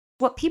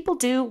What people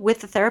do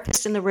with the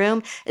therapist in the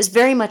room is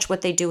very much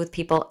what they do with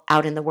people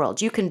out in the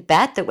world. You can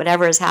bet that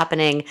whatever is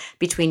happening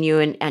between you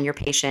and your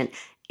patient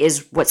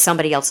is what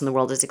somebody else in the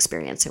world is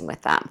experiencing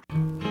with them.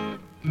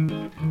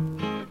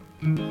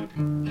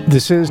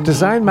 This is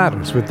Design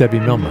Matters with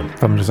Debbie Millman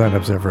from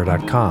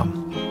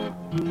DesignObserver.com.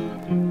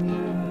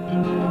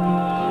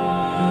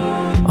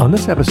 On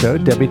this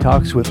episode, Debbie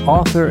talks with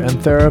author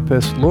and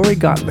therapist Lori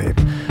Gottlieb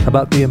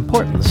about the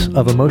importance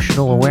of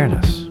emotional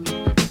awareness.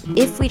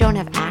 If we don't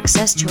have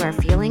access to our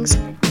feelings,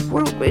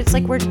 it's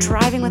like we're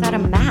driving without a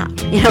map.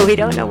 We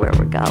don't know where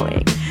we're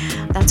going.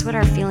 That's what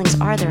our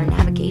feelings are. They're a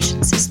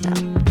navigation system.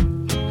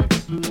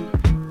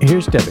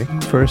 Here's Debbie,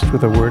 first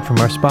with a word from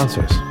our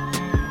sponsors.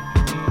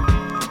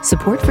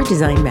 Support for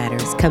Design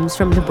Matters comes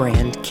from the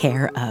brand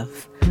Care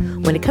Of.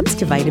 When it comes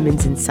to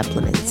vitamins and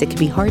supplements, it can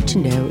be hard to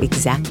know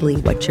exactly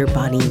what your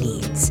body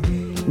needs.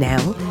 Now,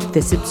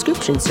 the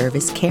subscription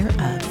service Care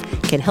Of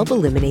can help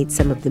eliminate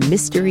some of the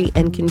mystery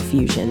and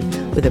confusion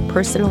with a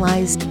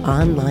personalized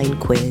online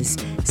quiz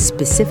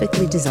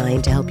specifically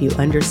designed to help you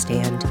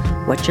understand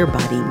what your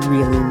body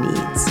really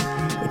needs.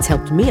 It's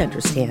helped me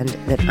understand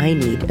that I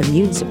need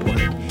immune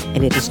support,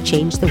 and it has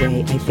changed the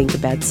way I think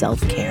about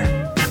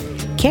self-care.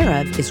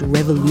 Care Of is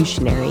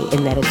revolutionary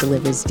in that it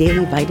delivers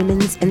daily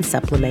vitamins and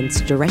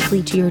supplements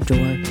directly to your door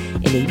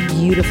in a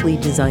beautifully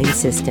designed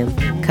system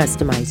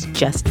customized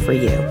just for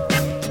you.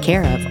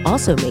 Care Of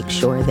also makes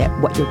sure that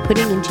what you're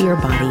putting into your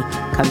body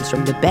comes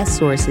from the best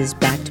sources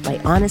backed by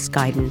honest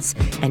guidance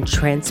and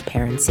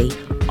transparency,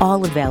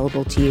 all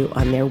available to you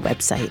on their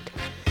website.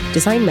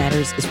 Design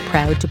Matters is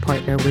proud to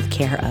partner with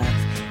Care Of,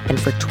 and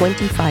for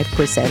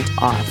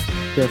 25%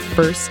 off your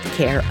first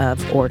Care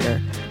Of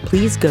order,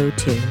 please go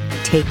to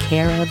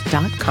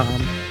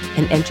takecareof.com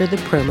and enter the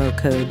promo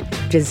code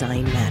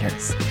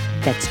DesignMatters.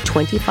 That's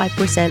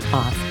 25%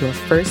 off your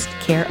first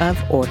Care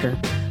Of order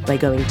by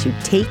going to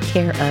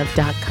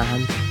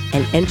takecareof.com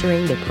and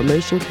entering the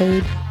promotion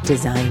code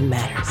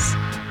DesignMatters.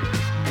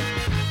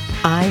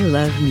 I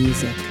love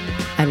music.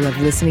 I love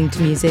listening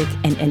to music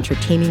and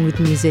entertaining with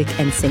music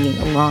and singing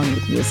along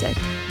with music.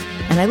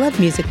 And I love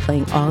music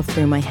playing all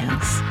through my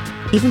house.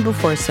 Even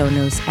before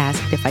Sonos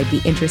asked if I'd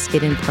be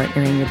interested in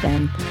partnering with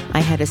them,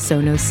 I had a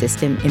Sonos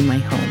system in my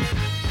home.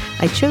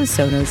 I chose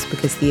Sonos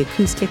because the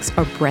acoustics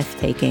are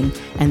breathtaking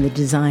and the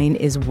design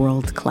is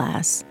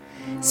world-class.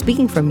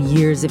 Speaking from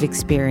years of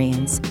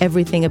experience,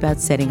 everything about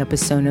setting up a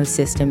Sonos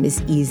system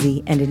is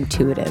easy and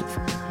intuitive.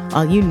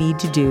 All you need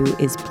to do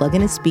is plug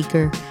in a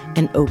speaker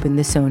and open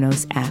the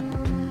Sonos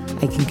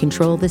app. I can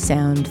control the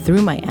sound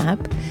through my app,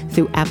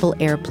 through Apple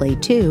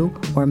AirPlay 2,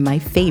 or my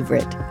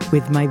favorite,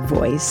 with my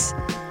voice.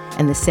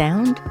 And the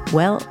sound?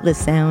 Well, the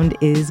sound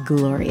is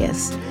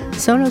glorious.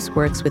 Sonos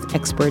works with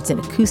experts in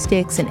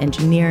acoustics and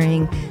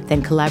engineering,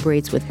 then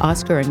collaborates with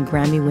Oscar and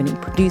Grammy-winning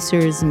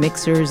producers,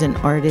 mixers, and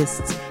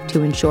artists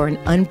to ensure an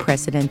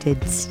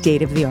unprecedented,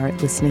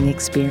 state-of-the-art listening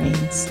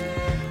experience.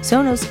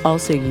 Sonos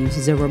also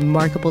uses a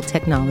remarkable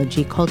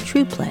technology called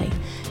TruePlay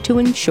to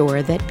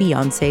ensure that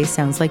Beyoncé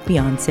sounds like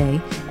Beyoncé,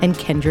 and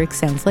Kendrick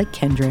sounds like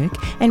Kendrick,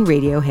 and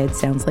Radiohead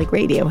sounds like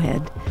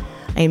Radiohead.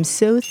 I am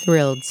so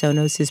thrilled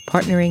Sonos is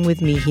partnering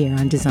with me here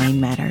on Design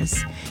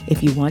Matters.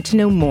 If you want to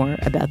know more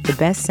about the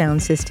best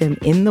sound system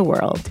in the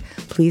world,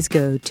 please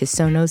go to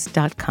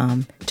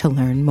sonos.com to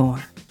learn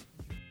more.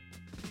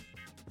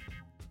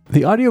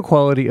 The audio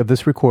quality of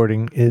this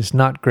recording is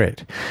not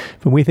great,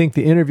 but we think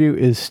the interview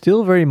is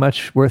still very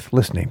much worth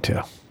listening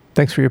to.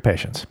 Thanks for your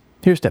patience.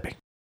 Here's Debbie.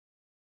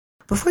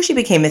 Before she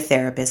became a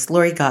therapist,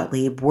 Lori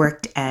Gottlieb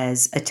worked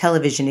as a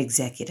television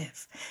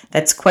executive.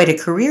 That's quite a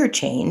career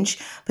change,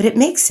 but it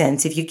makes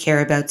sense if you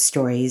care about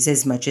stories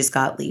as much as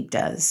Gottlieb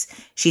does.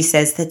 She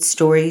says that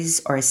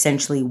stories are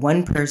essentially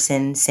one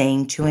person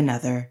saying to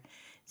another,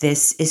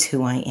 "This is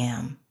who I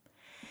am."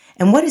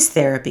 And what is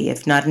therapy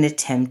if not an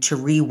attempt to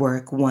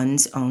rework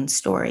one's own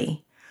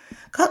story?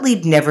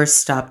 Gottlieb never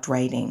stopped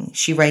writing.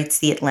 She writes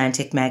the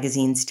Atlantic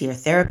magazine's Dear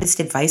Therapist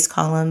advice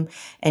column,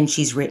 and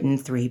she's written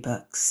 3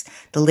 books.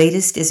 The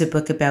latest is a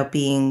book about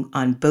being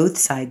on both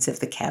sides of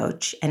the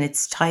couch, and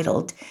it's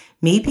titled,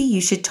 Maybe You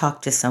Should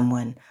Talk to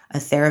Someone, a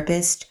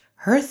Therapist,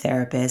 Her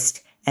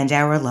Therapist, and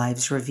Our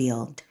Lives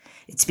Revealed.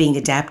 It's being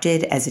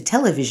adapted as a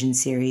television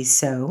series,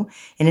 so,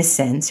 in a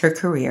sense, her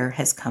career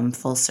has come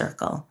full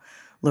circle.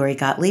 Lori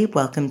Gottlieb,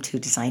 welcome to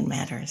Design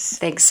Matters.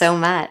 Thanks so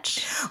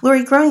much.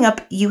 Lori, growing up,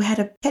 you had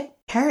a pet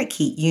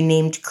parakeet you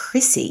named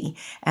Chrissy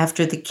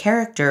after the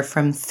character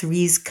from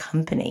Three's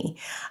Company.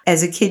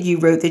 As a kid, you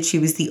wrote that she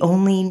was the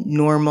only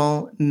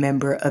normal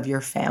member of your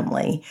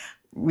family.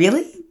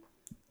 Really?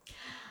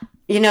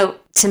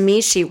 To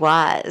me, she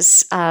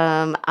was.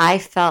 I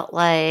felt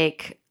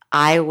like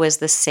I was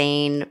the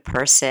sane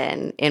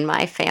person in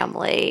my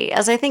family,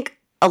 as I think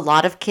a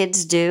lot of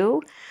kids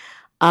do.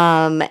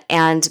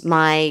 And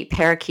my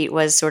parakeet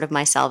was sort of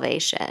my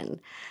salvation.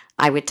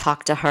 I would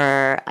talk to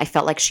her. I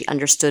felt like she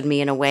understood me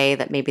in a way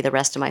that maybe the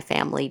rest of my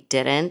family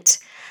didn't.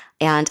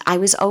 And I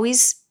was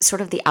always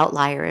sort of the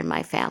outlier in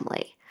my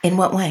family. In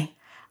what way?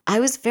 I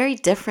was very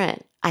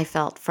different. I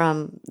felt,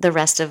 from the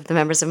rest of the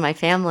members of my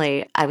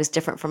family. I was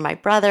different from my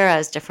brother. I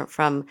was different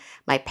from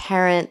my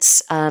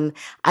parents.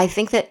 I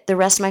think that the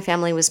rest of my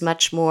family was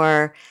much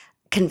more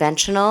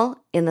conventional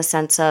in the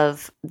sense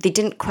of they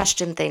didn't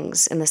question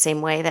things in the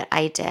same way that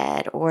I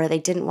did, or they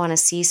didn't want to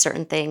see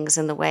certain things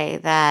in the way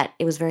that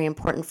it was very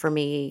important for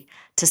me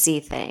to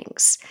see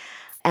things.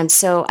 And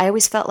so I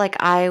always felt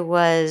like I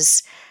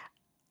was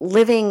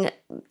living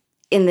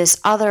in this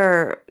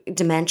other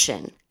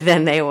dimension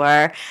than they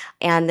were,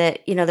 and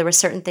that, there were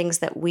certain things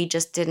that we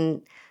just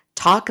didn't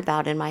talk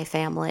about in my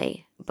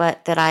family,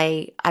 but that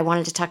I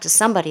wanted to talk to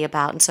somebody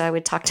about. And so I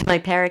would talk to my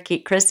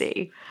parakeet,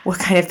 Chrissy. What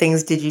kind of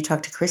things did you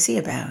talk to Chrissy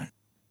about?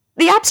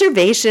 The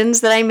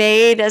observations that I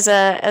made as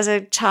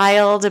a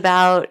child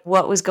about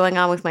what was going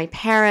on with my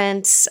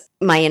parents,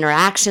 my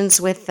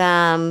interactions with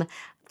them,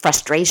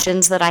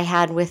 frustrations that I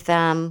had with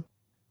them.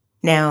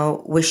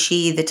 Now, was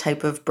she the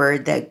type of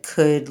bird that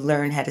could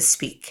learn how to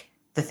speak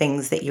the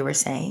things that you were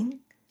saying?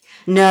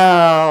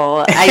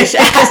 No, but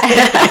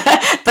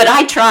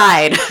I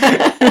tried.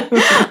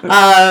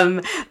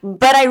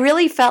 But I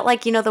really felt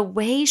like, the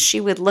way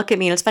she would look at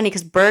me, and it's funny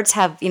because birds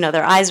have,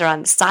 their eyes are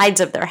on the sides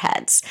of their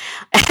heads.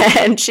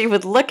 And she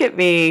would look at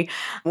me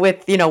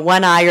with,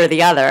 one eye or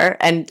the other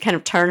and kind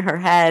of turn her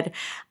head.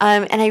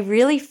 And I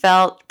really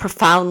felt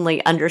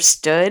profoundly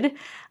understood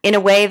in a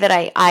way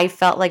that I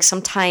felt like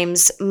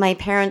sometimes my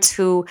parents,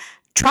 who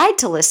tried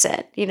to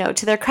listen,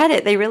 to their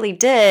credit, they really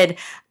did.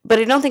 But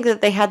I don't think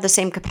that they had the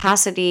same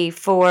capacity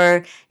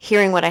for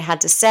hearing what I had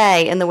to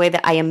say in the way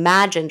that I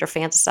imagined or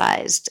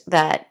fantasized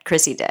that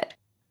Chrissy did.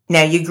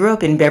 Now, you grew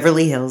up in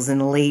Beverly Hills in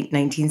the late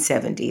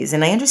 1970s,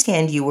 and I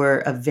understand you were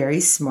a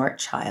very smart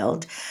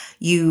child.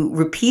 You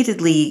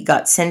repeatedly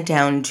got sent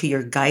down to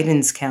your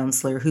guidance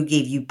counselor, who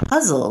gave you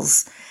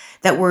puzzles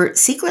that were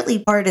secretly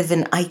part of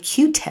an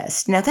IQ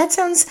test. Now, that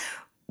sounds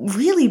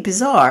really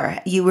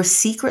bizarre. You were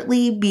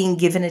secretly being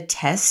given a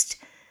test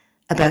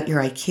about your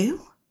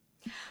IQ?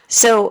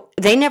 So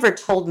they never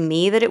told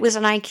me that it was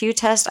an IQ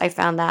test. I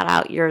found that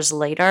out years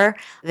later.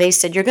 They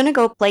said, you're going to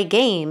go play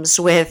games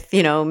with,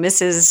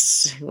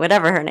 Mrs.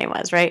 whatever her name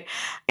was, right?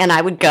 And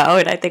I would go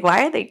and I think,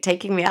 why are they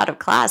taking me out of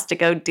class to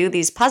go do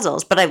these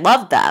puzzles? But I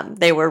loved them.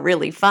 They were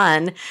really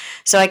fun.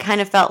 So I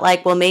kind of felt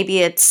like, well, maybe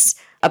it's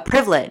a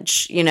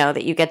privilege,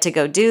 that you get to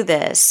go do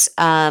this.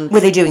 Were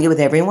they doing it with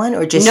everyone,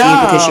 or just you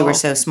because you were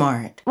so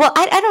smart? Well,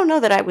 I don't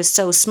know that I was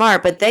so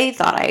smart, but they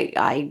thought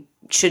I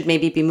should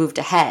maybe be moved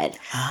ahead.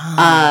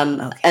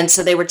 Okay. And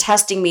so they were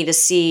testing me to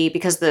see,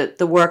 because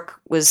the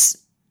work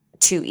was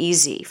too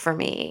easy for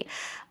me.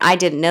 I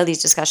didn't know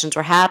these discussions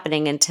were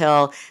happening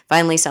until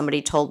finally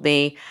somebody told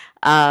me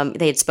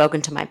they had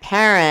spoken to my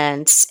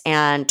parents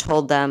and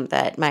told them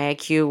that my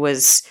IQ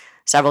was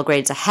several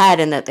grades ahead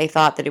and that they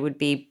thought that it would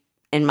be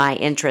in my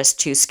interest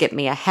to skip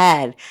me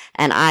ahead.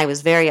 And I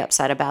was very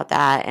upset about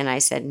that. And I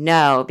said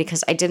no,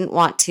 because I didn't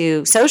want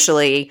to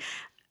socially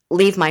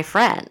leave my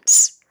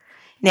friends.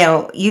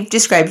 Now, you've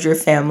described your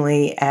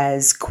family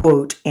as,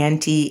 quote,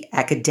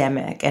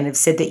 anti-academic, and have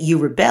said that you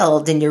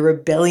rebelled and your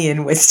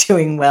rebellion was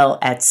doing well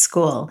at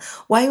school.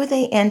 Why were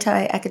they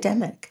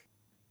anti-academic?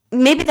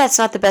 Maybe that's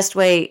not the best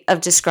way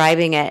of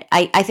describing it.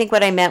 I think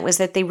what I meant was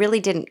that they really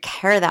didn't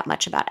care that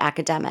much about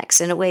academics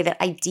in a way that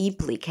I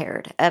deeply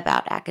cared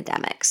about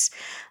academics.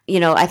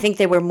 I think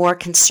they were more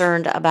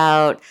concerned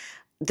about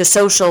the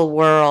social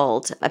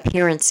world,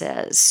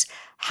 appearances,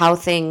 how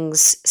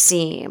things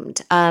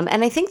seemed.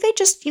 And I think they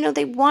just,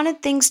 they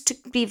wanted things to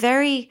be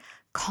very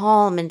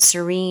calm and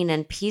serene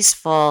and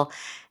peaceful.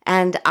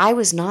 And I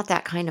was not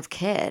that kind of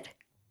kid.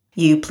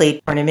 You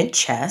played tournament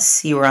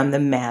chess. You were on the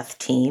math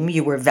team.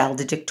 You were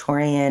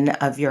valedictorian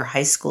of your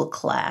high school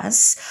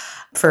class.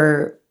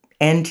 For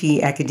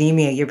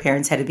anti-academia, your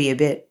parents had to be a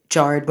bit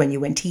jarred when you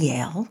went to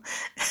Yale.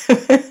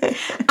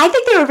 I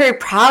think they were very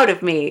proud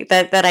of me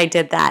that I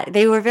did that.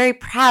 They were very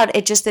proud.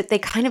 It's just that they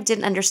kind of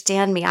didn't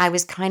understand me. I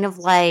was kind of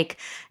like,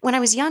 when I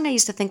was young, I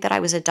used to think that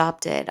I was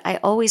adopted. I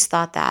always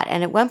thought that.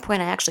 And at one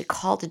point, I actually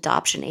called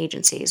adoption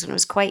agencies when I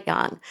was quite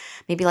young,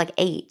 maybe like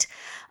 8.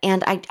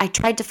 And I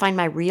tried to find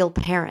my real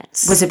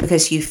parents. Was it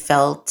because you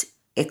felt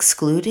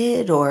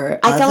excluded or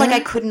I felt like I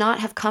could not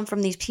have come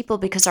from these people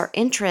because our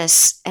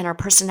interests and our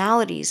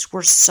personalities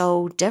were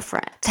so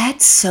different.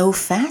 That's so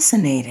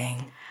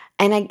fascinating.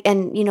 And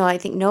I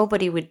think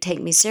nobody would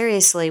take me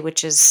seriously,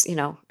 which is,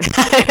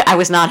 I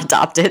was not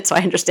adopted, so I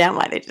understand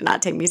why they did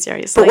not take me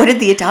seriously. But what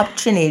did the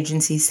adoption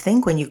agencies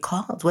think when you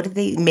called? What did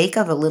they make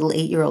of a little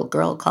 8-year-old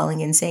girl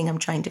calling in saying, I'm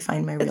trying to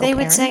find my real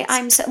parents? They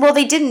would say, well,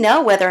 they didn't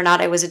know whether or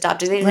not I was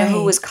adopted. They didn't know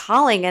who was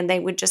calling, and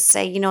they would just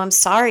say, I'm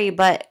sorry,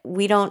 but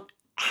we don't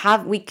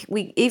have, we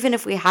even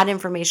if we had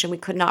information, we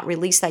could not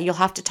release that. You'll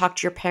have to talk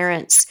to your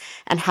parents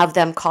and have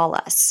them call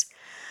us.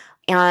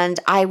 And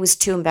I was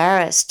too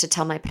embarrassed to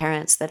tell my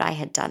parents that I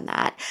had done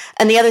that.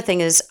 And the other thing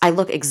is, I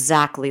look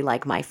exactly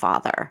like my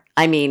father.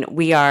 I mean,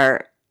 we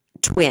are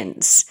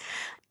twins.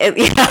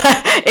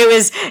 It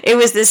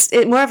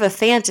was more of a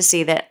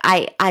fantasy that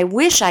I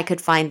wish I could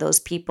find those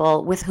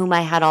people with whom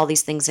I had all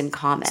these things in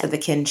common. So the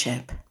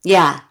kinship.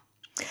 Yeah.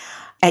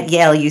 At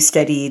Yale, you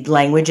studied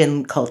language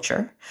and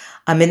culture,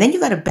 and then you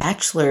got a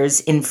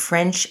bachelor's in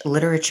French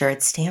literature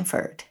at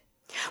Stanford.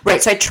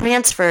 Right. So I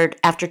transferred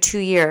after 2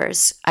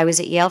 years. I was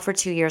at Yale for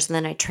 2 years, and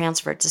then I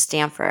transferred to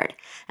Stanford,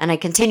 and I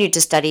continued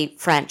to study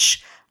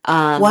French.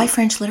 Why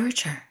French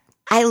literature?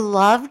 I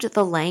loved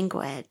the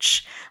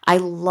language. I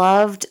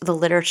loved the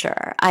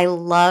literature. I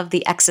loved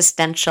the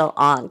existential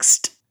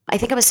angst. I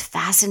think I was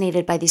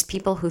fascinated by these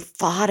people who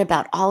thought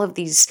about all of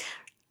these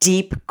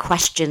deep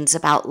questions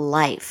about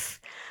life,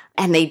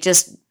 and they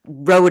just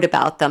wrote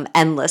about them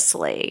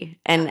endlessly.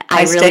 And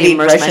I really studied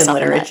immersed Russian myself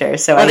literature, in that.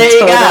 so Well, I there you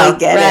totally go.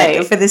 get it.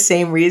 Right. For the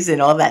same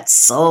reason, all that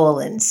soul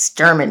and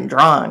Sturm und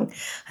Drang.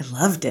 I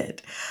loved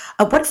it.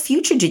 What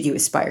future did you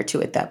aspire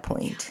to at that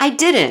point? I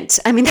didn't.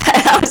 I mean,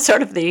 that was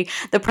sort of the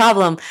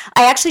problem.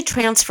 I actually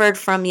transferred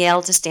from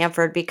Yale to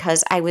Stanford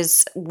because I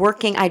was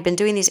working, I'd been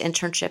doing these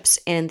internships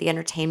in the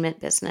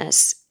entertainment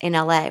business in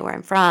LA, where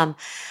I'm from.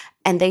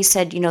 And they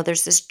said,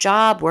 there's this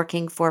job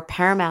working for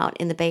Paramount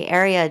in the Bay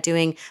Area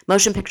doing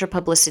motion picture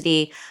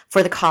publicity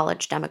for the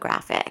college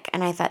demographic.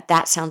 And I thought,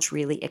 that sounds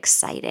really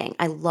exciting.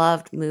 I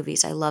loved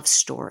movies. I love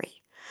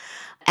story.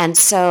 And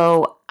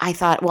so I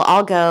thought, well,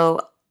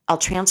 I'll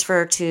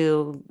transfer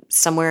to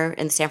somewhere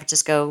in the San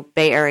Francisco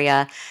Bay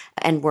Area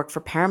and work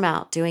for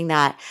Paramount doing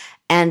that.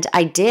 And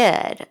I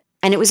did.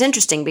 And it was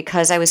interesting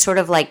because I was sort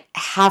of like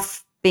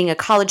half being a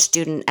college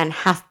student and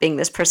half being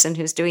this person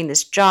who's doing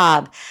this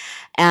job.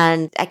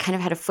 And I kind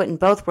of had a foot in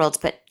both worlds,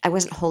 but I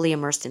wasn't wholly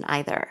immersed in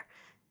either.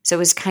 So it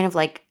was kind of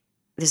like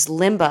this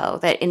limbo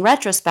that in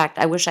retrospect,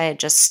 I wish I had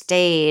just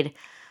stayed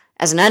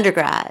as an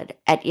undergrad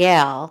at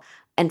Yale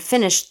and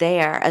finished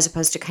there as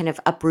opposed to kind of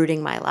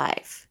uprooting my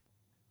life.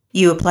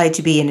 You applied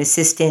to be an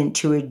assistant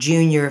to a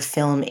junior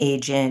film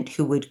agent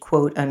who would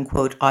quote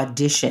unquote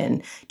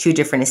audition two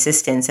different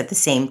assistants at the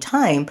same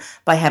time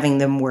by having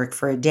them work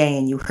for a day.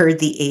 And you heard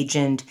the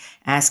agent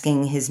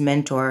asking his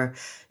mentor,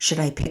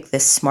 should I pick the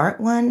smart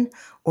one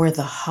or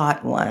the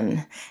hot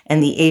one?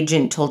 And the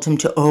agent told him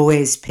to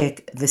always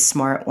pick the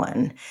smart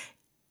one.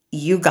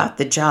 You got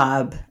the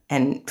job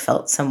and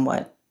felt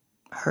somewhat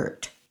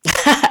hurt.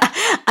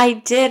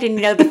 I did. And,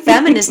 the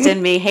feminist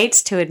in me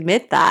hates to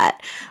admit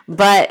that.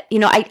 But,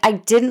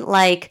 I didn't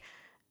like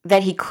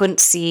that he couldn't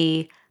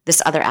see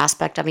this other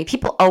aspect of me.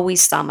 People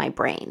always saw my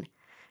brain.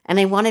 And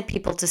I wanted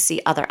people to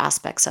see other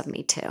aspects of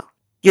me too.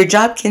 Your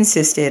job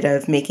consisted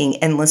of making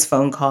endless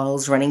phone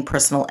calls, running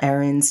personal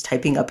errands,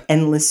 typing up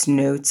endless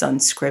notes on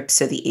scripts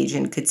so the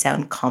agent could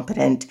sound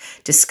competent,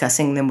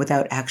 discussing them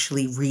without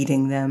actually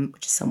reading them,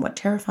 which is somewhat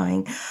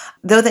terrifying.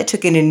 Though that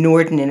took an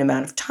inordinate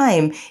amount of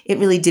time, it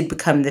really did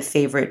become the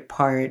favorite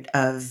part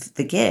of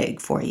the gig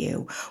for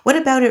you. What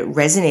about it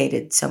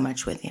resonated so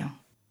much with you?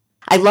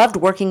 I loved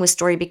working with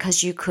story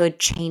because you could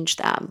change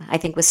them, I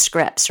think, with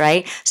scripts,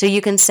 right? So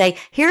you can say,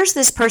 here's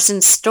this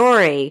person's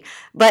story,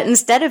 but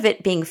instead of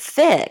it being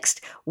fixed,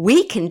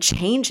 we can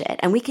change it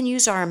and we can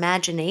use our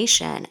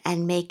imagination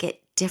and make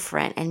it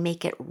different and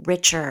make it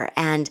richer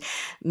and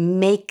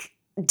make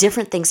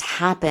different things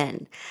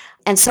happen.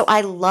 And so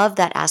I love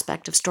that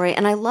aspect of story.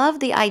 And I love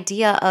the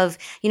idea of,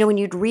 when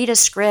you'd read a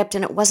script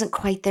and it wasn't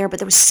quite there, but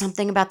there was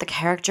something about the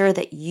character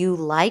that you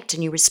liked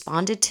and you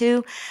responded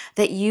to,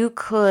 that you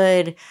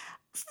could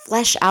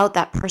flesh out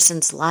that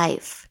person's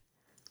life.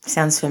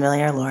 Sounds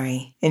familiar,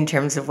 Lori, in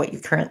terms of what you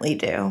currently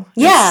do.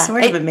 Yeah. It's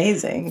sort of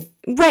amazing.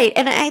 Right.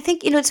 And I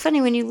think, it's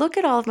funny, when you look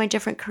at all of my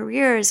different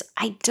careers,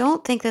 I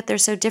don't think that they're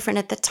so different.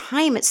 At the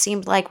time, it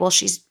seemed like, well,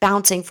 she's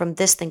bouncing from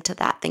this thing to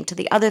that thing to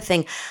the other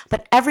thing.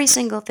 But every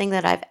single thing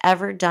that I've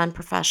ever done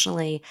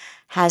professionally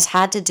has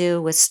had to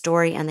do with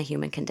story and the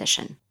human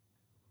condition.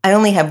 I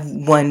only have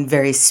one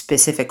very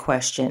specific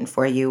question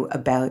for you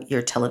about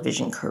your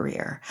television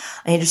career.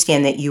 I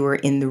understand that you were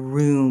in the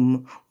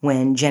room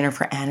when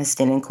Jennifer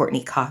Aniston and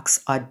Courtney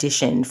Cox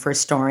auditioned for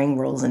starring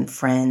roles in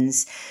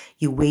Friends.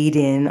 You weighed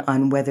in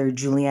on whether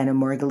Juliana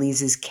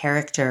Margulies'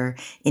 character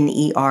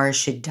in ER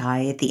should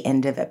die at the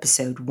end of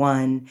episode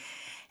 1.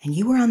 And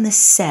you were on the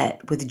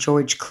set with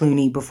George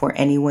Clooney before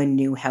anyone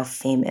knew how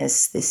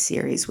famous this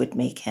series would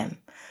make him.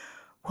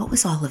 What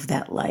was all of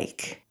that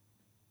like?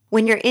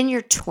 When you're in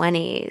your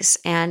 20s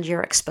and you're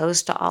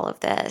exposed to all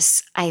of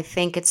this, I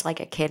think it's like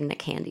a kid in a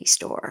candy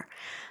store.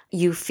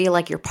 You feel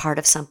like you're part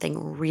of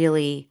something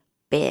really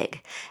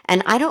big.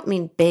 And I don't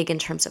mean big in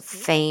terms of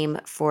fame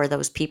for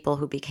those people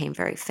who became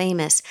very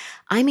famous.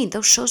 I mean,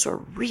 those shows were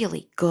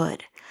really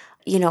good.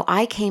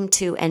 I came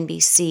to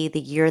NBC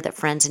the year that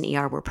Friends and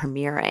ER were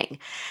premiering.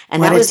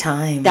 And What a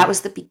time. That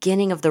was the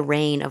beginning of the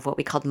reign of what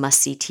we called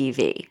must-see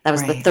TV. That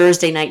was the Right.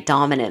 Thursday night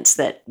dominance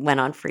that went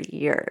on for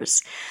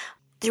years.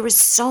 There was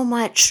so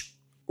much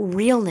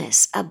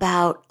realness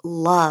about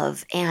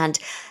love and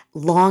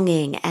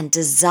longing and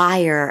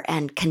desire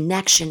and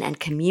connection and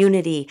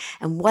community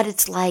and what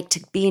it's like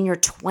to be in your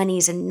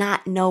 20s and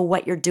not know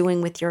what you're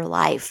doing with your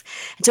life.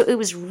 And so it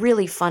was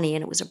really funny,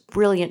 and it was a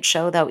brilliant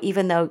show, though,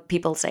 even though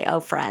people say, oh,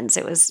 Friends,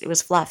 it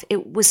was fluff.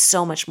 It was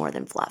so much more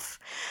than fluff.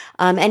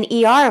 And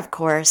ER, of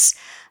course,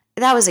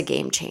 that was a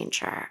game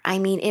changer. I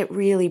mean, it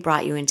really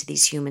brought you into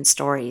these human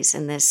stories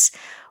and this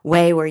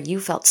way where you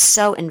felt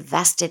so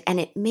invested, and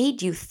it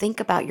made you think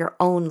about your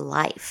own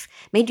life,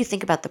 made you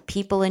think about the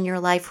people in your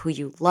life who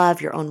you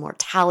love, your own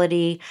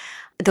mortality.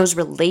 Those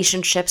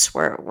relationships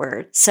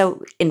were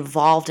so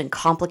involved and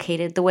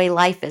complicated the way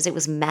life is. It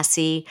was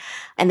messy,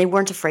 and they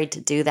weren't afraid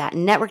to do that.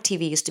 And network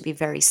TV used to be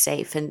very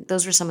safe, and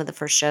those were some of the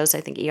first shows,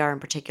 I think ER in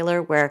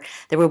particular, where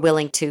they were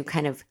willing to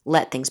kind of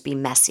let things be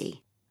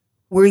messy.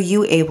 Were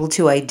you able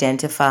to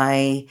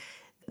identify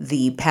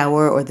the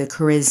power or the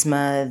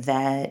charisma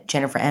that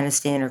Jennifer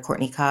Aniston or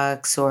Courtney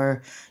Cox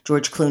or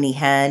George Clooney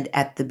had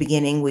at the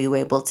beginning? Were you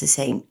able to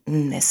say,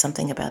 there's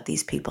something about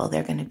these people,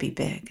 they're going to be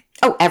big?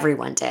 Oh,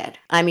 everyone did.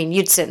 I mean,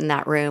 you'd sit in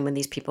that room and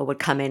these people would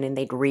come in and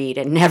they'd read,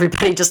 and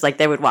everybody just like,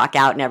 they would walk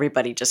out and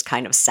everybody just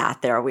kind of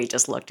sat there. We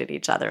just looked at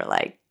each other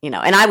like, and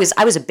I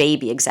was a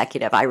baby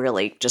executive. I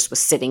really just was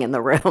sitting in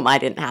the room. I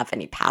didn't have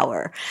any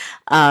power.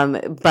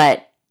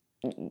 But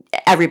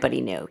everybody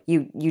knew.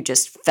 You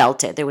just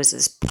felt it. There was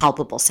this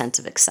palpable sense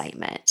of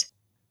excitement.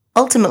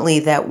 Ultimately,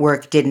 that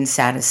work didn't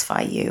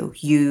satisfy you.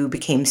 You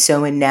became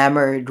so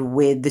enamored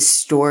with the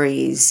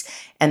stories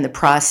and the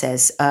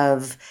process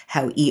of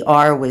how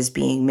ER was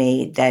being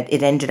made that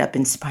it ended up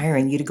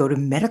inspiring you to go to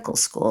medical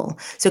school.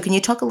 So can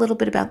you talk a little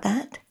bit about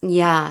that?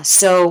 Yeah.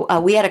 So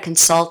we had a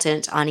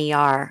consultant on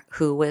ER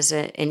who was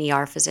an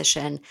ER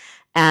physician,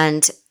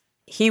 and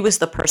he was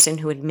the person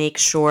who would make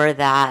sure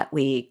that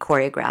we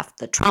choreographed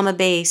the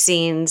trauma-based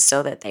scenes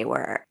so that they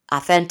were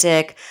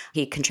authentic.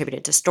 He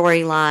contributed to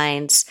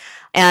storylines.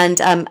 And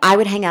I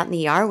would hang out in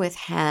the ER with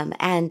him.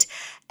 And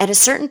at a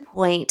certain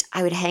point,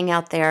 I would hang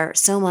out there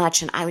so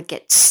much and I would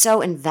get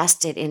so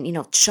invested in,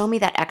 show me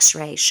that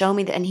x-ray, show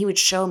me that. And he would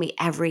show me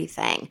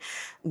everything.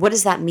 What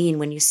does that mean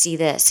when you see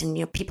this?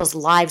 And, people's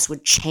lives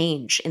would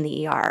change in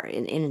the ER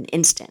in an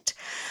instant.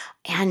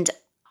 And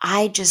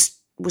I just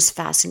was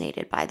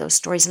fascinated by those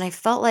stories. And I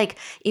felt like,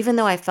 even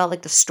though I felt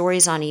like the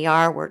stories on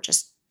ER were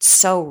just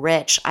so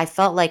rich, I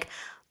felt like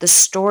the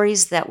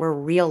stories that were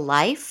real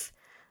life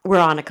were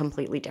on a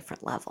completely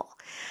different level.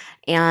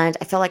 And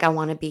I felt like I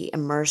want to be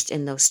immersed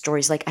in those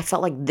stories. Like, I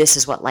felt like this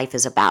is what life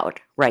is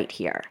about right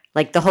here.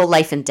 Like the whole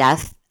life and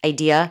death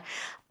idea,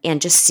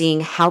 and just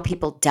seeing how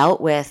people dealt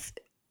with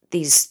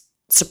these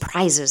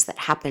surprises that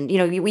happened.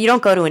 You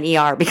don't go to an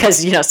ER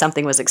because,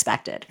 something was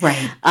expected.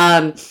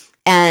 Right.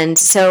 And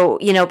so,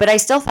 but I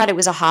still thought it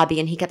was a hobby.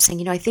 And he kept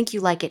saying, I think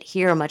you like it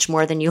here much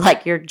more than you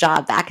like your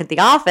job back at the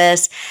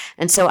office.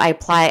 And so I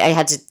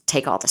had to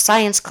take all the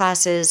science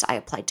classes. I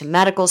applied to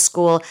medical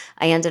school.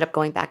 I ended up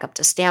going back up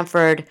to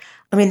Stanford.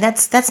 I mean,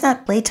 that's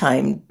not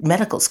playtime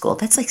medical school.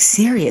 That's like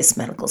serious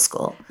medical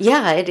school.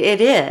 Yeah, it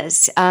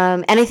is.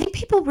 And I think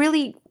people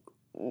really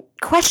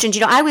questioned,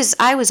 I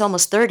was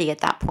almost 30 at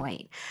that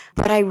point,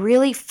 but I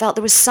really felt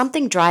there was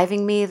something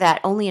driving me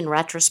that only in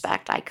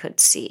retrospect I could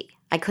see.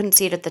 I couldn't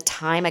see it at the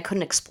time. I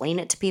couldn't explain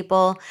it to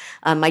people.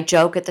 My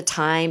joke at the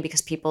time,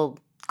 because people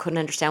couldn't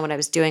understand what I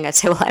was doing, I'd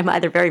say, well, I'm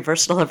either very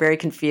versatile or very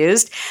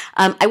confused.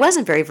 I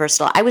wasn't very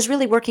versatile. I was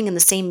really working in the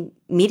same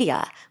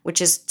media,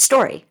 which is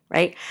story,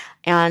 right?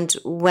 And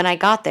when I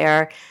got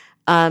there,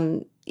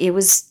 it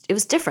was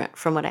different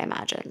from what I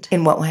imagined.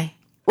 In what way?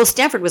 Well,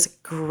 Stanford was a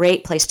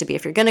great place to be.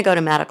 If you're going to go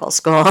to medical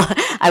school,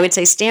 I would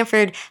say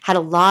Stanford had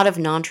a lot of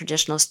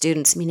non-traditional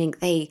students, meaning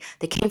they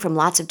came from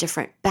lots of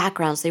different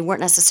backgrounds. They weren't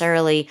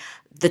necessarily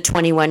the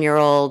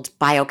 21-year-old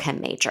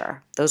biochem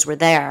major. Those were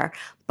there.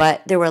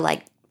 But there were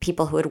like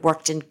people who had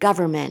worked in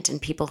government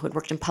and people who had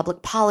worked in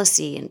public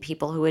policy and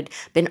people who had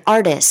been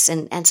artists.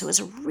 And so it was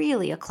a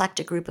really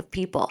eclectic group of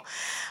people.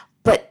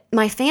 But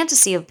my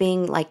fantasy of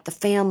being like the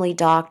family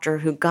doctor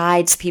who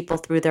guides people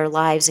through their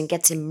lives and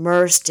gets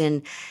immersed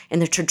in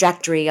the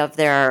trajectory of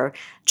their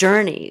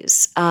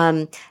journeys,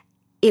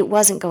 it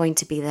wasn't going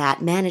to be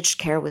that. Managed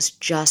care was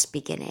just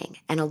beginning.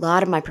 And a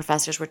lot of my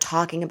professors were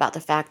talking about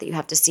the fact that you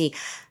have to see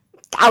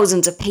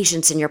thousands of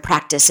patients in your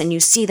practice and you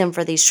see them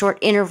for these short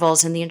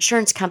intervals, and the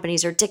insurance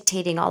companies are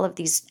dictating all of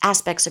these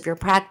aspects of your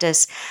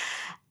practice.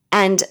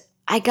 And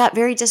I got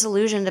very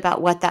disillusioned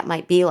about what that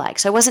might be like.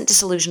 So I wasn't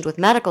disillusioned with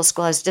medical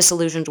school. I was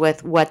disillusioned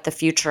with what the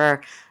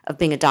future of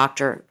being a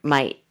doctor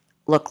might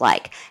look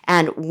like.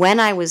 And when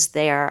I was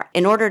there,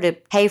 in order to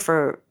pay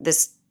for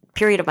this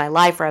period of my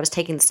life where I was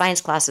taking the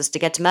science classes to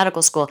get to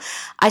medical school,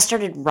 I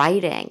started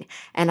writing,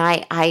 and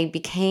I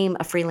became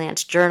a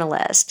freelance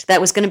journalist.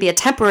 That was going to be a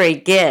temporary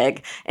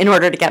gig in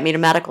order to get me to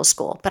medical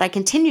school. But I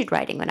continued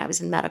writing when I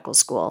was in medical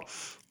school.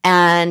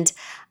 And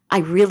I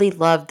really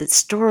loved the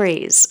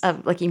stories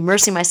of like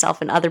immersing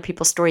myself in other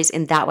people's stories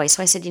in that way.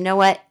 So I said, you know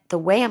what? The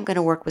way I'm going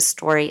to work with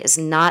story is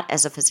not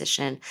as a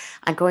physician.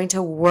 I'm going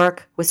to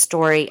work with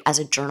story as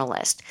a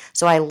journalist.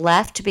 So I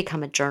left to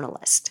become a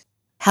journalist.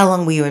 How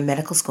long were you in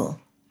medical school?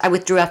 I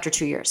withdrew after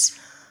 2 years.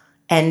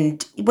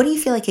 And what do you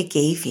feel like it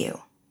gave you?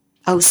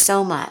 Oh,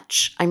 so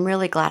much. I'm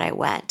really glad I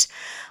went.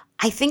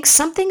 I think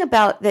something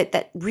about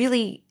that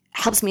really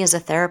helps me as a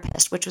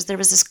therapist, which was there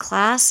was this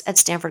class at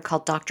Stanford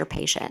called Doctor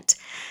Patient.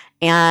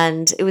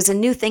 And it was a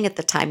new thing at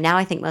the time. Now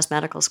I think most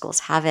medical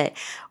schools have it,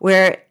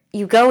 where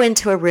you go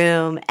into a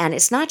room and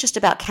it's not just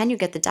about can you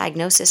get the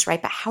diagnosis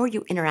right, but how are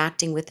you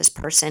interacting with this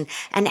person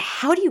and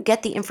how do you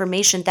get the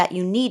information that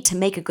you need to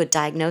make a good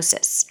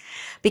diagnosis?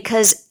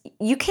 Because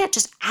you can't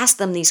just ask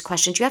them these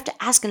questions. You have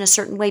to ask in a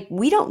certain way.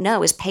 We don't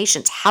know as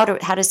patients how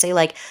to say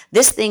like,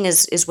 this thing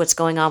is what's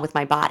going on with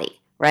my body,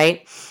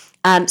 right?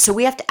 So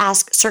we have to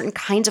ask certain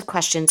kinds of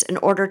questions in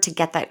order to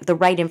get the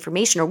right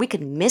information, or we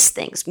could miss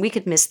things. We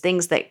could miss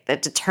things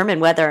that determine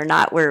whether or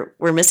not we're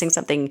missing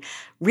something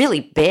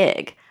really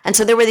big. And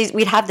so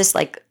we'd have this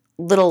like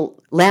little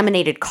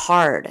laminated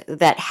card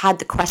that had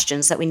the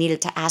questions that we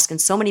needed to ask. And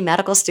so many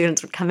medical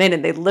students would come in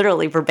and they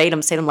literally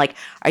verbatim say to them like,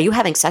 are you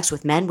having sex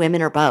with men,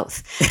 women, or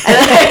both?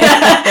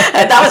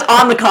 And that was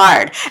on the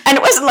card. And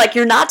it wasn't like,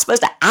 you're not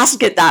supposed to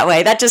ask it that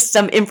way. That's just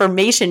some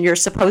information you're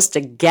supposed to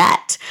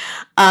get.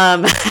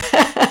 But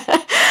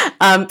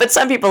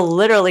some people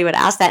literally would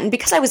ask that. And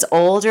because I was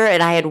older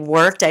and I had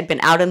worked, I'd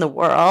been out in the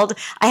world,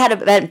 I had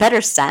a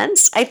better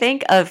sense, I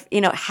think, of,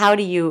 how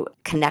do you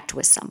connect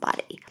with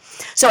somebody?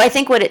 So I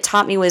think what it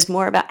taught me was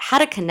more about how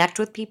to connect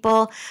with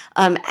people.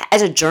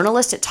 As a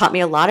journalist, it taught me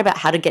a lot about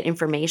how to get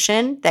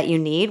information that you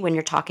need when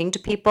you're talking to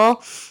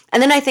people.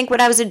 And then I think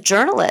when I was a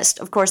journalist,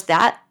 of course,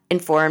 that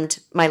informed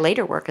my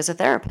later work as a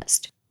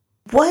therapist.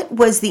 What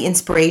was the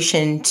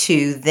inspiration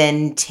to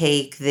then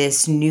take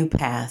this new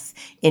path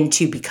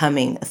into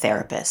becoming a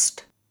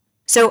therapist?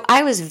 So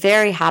I was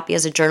very happy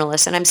as a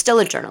journalist, and I'm still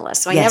a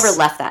journalist. So I Yes. never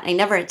left that. I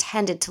never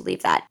intended to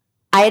leave that.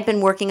 I had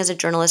been working as a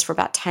journalist for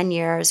about 10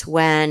 years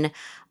when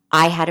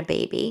I had a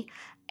baby.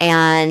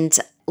 And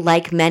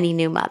like many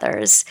new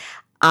mothers,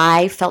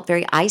 I felt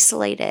very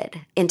isolated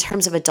in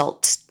terms of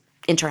adult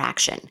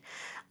interaction.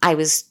 I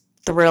was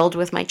thrilled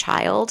with my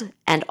child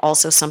and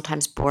also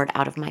sometimes bored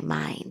out of my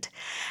mind.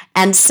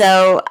 And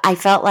so I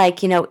felt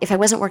like, if I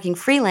wasn't working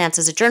freelance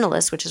as a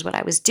journalist, which is what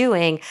I was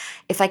doing,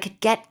 if I could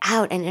get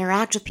out and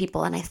interact with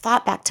people, and I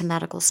thought back to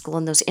medical school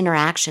and those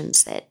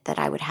interactions that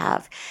I would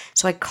have.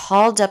 So I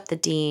called up the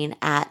dean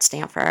at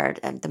Stanford,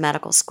 the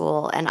medical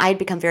school, and I had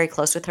become very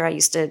close with her. I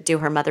used to do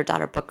her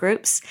mother-daughter book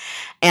groups.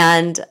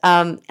 And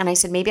I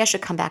said, maybe I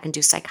should come back and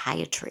do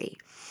psychiatry.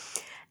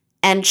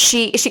 And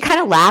she kind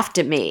of laughed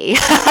at me.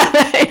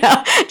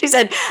 She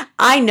said,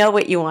 I know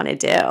what you want to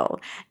do.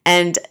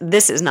 And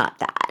this is not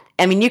that.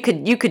 I mean,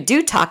 you could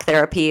do talk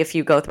therapy if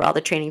you go through all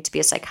the training to be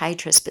a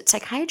psychiatrist, but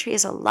psychiatry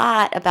is a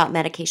lot about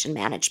medication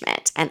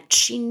management. And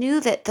she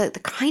knew that the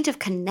kind of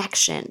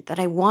connection that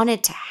I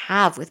wanted to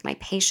have with my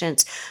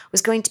patients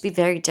was going to be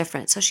very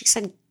different. So she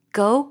said,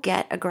 go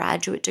get a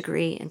graduate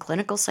degree in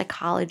clinical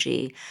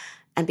psychology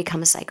and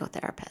become a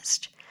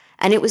psychotherapist.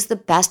 And it was the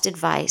best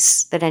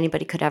advice that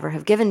anybody could ever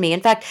have given me.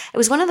 In fact, it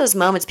was one of those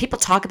moments, people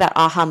talk about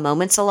aha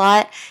moments a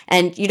lot,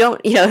 and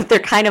they're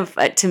kind of,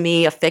 to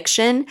me, a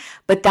fiction,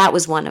 but that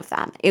was one of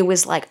them. It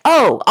was like,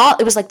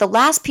 it was like the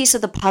last piece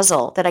of the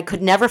puzzle that I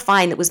could never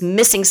find that was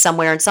missing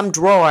somewhere in some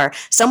drawer.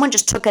 Someone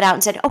just took it out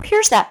and said, oh,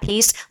 here's that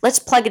piece. Let's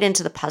plug it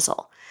into the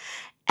puzzle.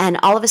 And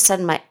all of a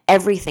sudden,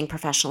 everything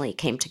professionally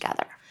came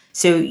together.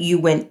 So you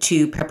went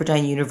to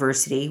Pepperdine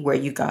University where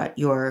you got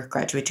your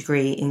graduate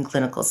degree in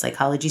clinical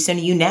psychology. So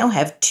you now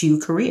have two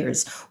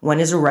careers. One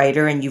is a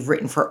writer, and you've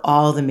written for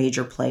all the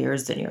major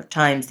players, the New York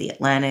Times, the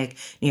Atlantic,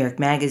 New York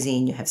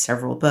Magazine. You have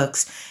several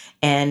books.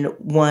 And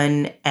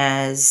one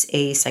as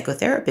a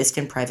psychotherapist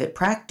in private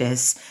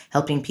practice,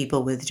 helping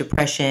people with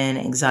depression,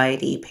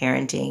 anxiety,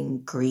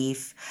 parenting,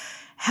 grief.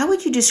 How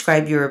would you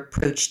describe your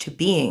approach to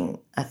being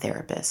a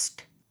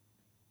therapist?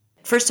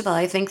 First of all,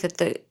 I think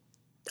that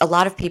a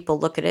lot of people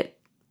look at it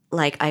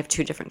like I have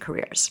two different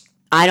careers.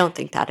 I don't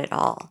think that at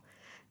all.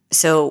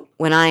 So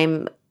when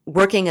I'm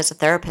working as a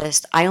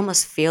therapist, I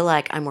almost feel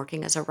like I'm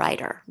working as a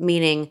writer,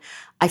 meaning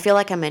I feel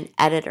like I'm an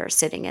editor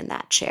sitting in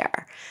that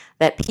chair,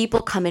 that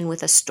people come in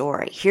with a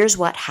story. Here's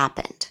what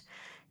happened.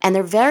 And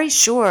they're very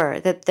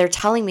sure that they're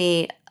telling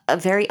me a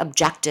very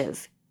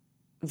objective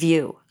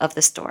view of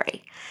the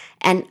story.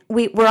 And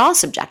we're all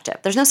subjective.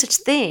 There's no such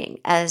thing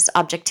as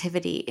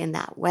objectivity in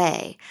that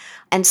way.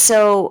 And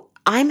so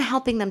I'm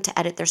helping them to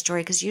edit their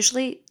story because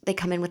usually they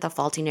come in with a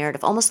faulty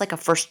narrative, almost like a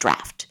first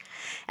draft.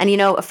 And,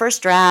 a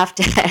first draft,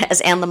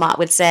 as Anne Lamott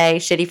would say,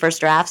 shitty first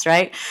drafts,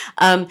 right?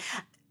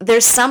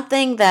 There's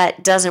something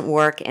that doesn't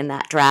work in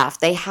that draft.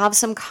 They have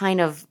some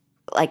kind of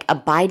like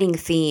abiding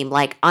theme,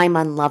 like I'm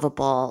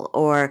unlovable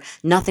or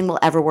nothing will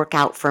ever work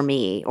out for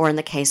me. Or in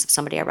the case of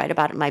somebody I write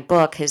about in my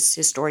book, his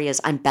story is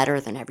I'm better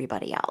than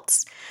everybody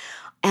else.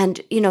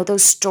 And,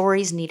 those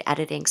stories need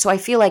editing. So I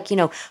feel like,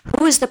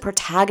 who is the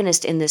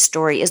protagonist in this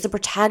story? Is the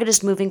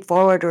protagonist moving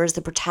forward or is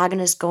the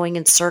protagonist going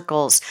in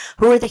circles?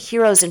 Who are the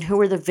heroes and who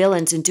are the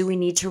villains? And do we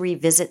need to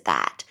revisit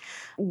that?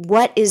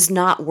 What is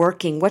not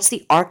working? What's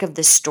the arc of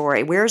this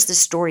story? Where is the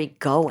story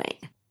going?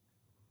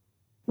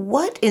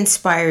 What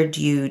inspired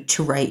you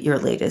to write your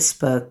latest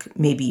book,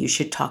 Maybe You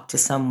Should Talk to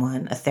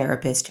Someone, a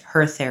therapist,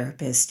 her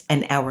therapist,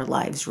 and Our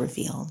Lives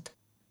Revealed?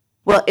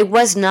 Well, it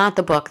was not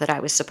the book that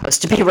I was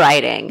supposed to be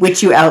writing.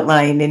 Which you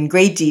outline in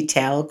great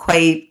detail,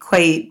 quite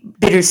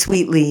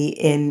bittersweetly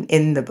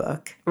in the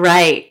book.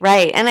 Right.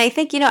 And I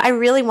think, I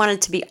really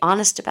wanted to be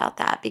honest about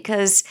that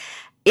because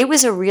it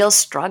was a real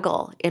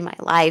struggle in my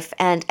life.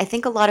 And I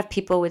think a lot of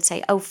people would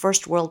say, oh,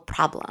 first world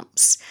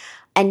problems.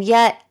 And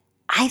yet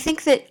I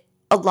think that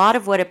a lot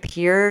of what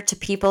appear to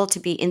people to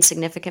be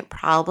insignificant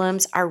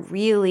problems are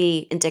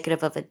really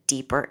indicative of a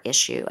deeper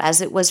issue,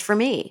 as it was for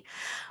me.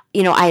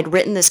 I had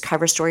written this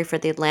cover story for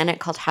The Atlantic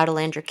called How to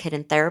Land Your Kid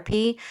in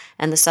Therapy.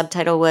 And the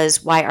subtitle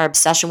was Why Our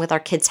Obsession with Our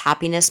Kids'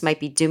 Happiness Might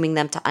Be Dooming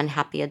Them to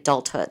Unhappy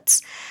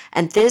Adulthoods.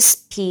 And this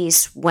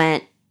piece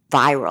went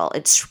viral.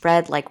 It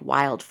spread like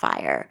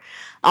wildfire.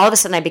 All of a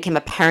sudden, I became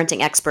a parenting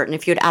expert. And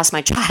if you had asked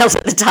my child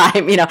at the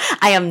time,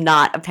 I am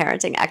not a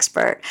parenting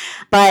expert.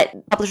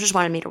 But publishers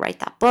wanted me to write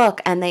that book.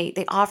 And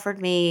they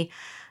offered me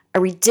a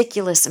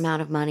ridiculous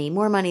amount of money,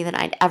 more money than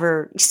I'd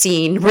ever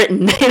seen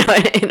written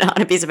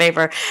on a piece of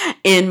paper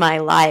in my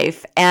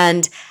life.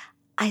 And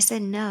I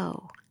said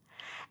no.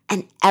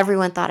 And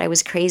everyone thought I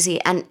was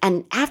crazy.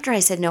 And after I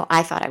said no,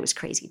 I thought I was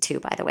crazy too,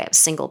 by the way. I was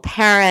a single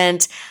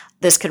parent.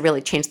 This could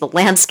really change the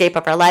landscape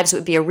of our lives. It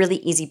would be a really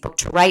easy book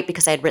to write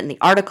because I had written the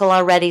article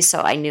already,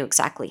 so I knew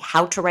exactly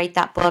how to write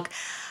that book.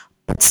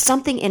 But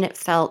something in it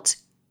felt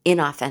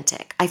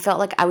inauthentic. I felt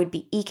like I would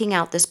be eking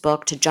out this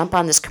book to jump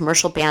on this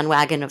commercial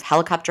bandwagon of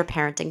helicopter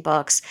parenting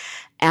books.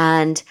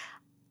 And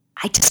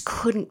I just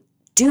couldn't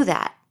do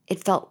that.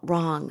 It felt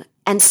wrong.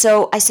 And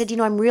so I said,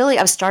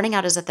 I was starting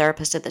out as a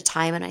therapist at the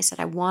time. And I said,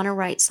 I want to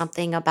write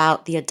something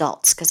about the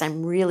adults because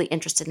I'm really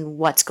interested in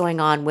what's going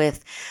on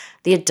with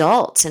the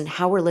adults and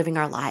how we're living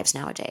our lives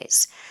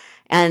nowadays.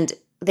 And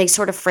they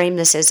sort of framed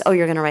this as, oh,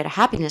 you're going to write a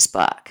happiness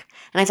book.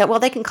 And I thought, well,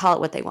 they can call it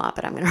what they want,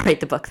 but I'm going to write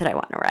the book that I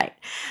want to write.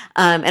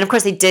 And of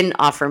course, they didn't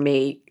offer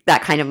me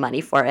that kind of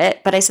money for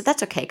it. But I said,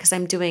 that's okay, because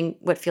I'm doing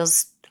what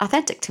feels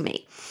authentic to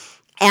me.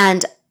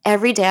 And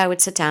every day I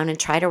would sit down and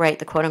try to write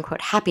the quote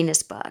unquote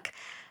happiness book.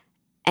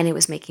 And it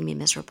was making me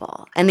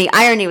miserable. And the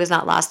irony was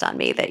not lost on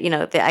me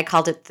that, I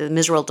called it the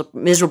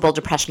miserable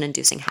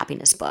depression-inducing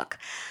happiness book.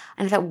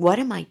 And I thought, what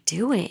am I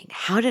doing?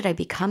 How did I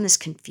become this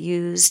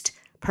confused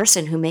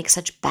person who makes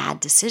such bad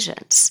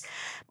decisions?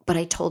 But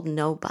I told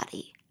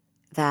nobody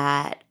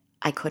that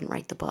I couldn't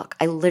write the book.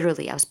 I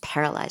was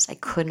paralyzed. I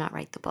could not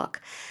write the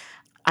book.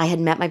 I had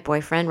met my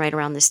boyfriend right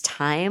around this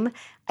time.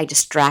 I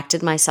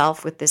distracted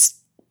myself with this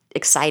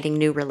exciting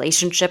new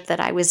relationship that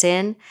I was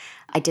in.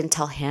 I didn't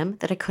tell him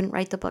that I couldn't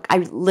write the book. I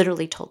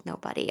literally told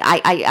nobody.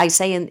 I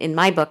say in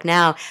my book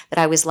now that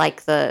I was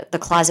like the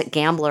closet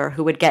gambler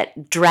who would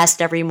get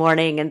dressed every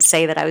morning and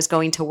say that I was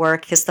going to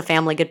work, kiss the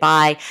family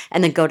goodbye,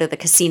 and then go to the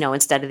casino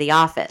instead of the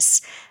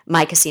office.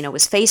 My casino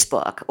was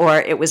Facebook,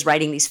 or it was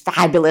writing these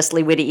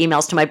fabulously witty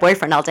emails to my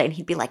boyfriend all day. And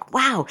he'd be like,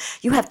 wow,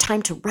 you have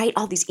time to write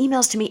all these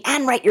emails to me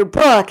and write your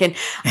book. And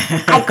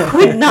I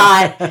could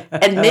not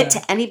admit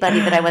to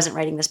anybody that I wasn't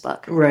writing this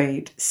book.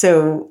 Right.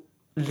 So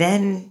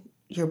then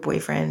your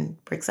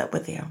boyfriend breaks up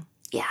with you.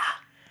 Yeah.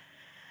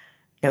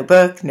 No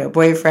book, no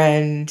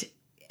boyfriend,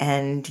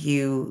 and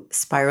you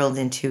spiraled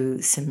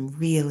into some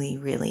really,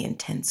 really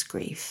intense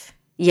grief.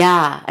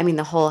 Yeah. I mean,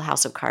 the whole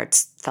house of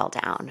cards fell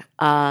down.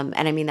 And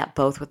I mean that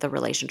both with the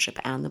relationship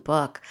and the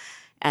book.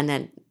 And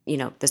then,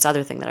 this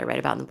other thing that I write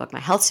about in the book, my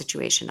health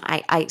situation,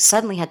 I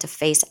suddenly had to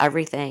face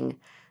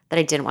everything that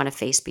I didn't want to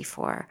face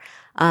before.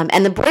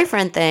 And the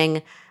boyfriend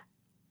thing,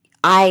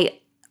 I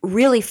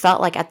really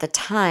felt like at the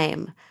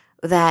time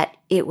that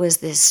it was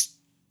this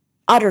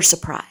utter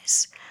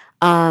surprise.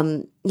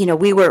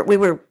 We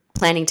were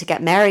planning to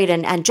get married,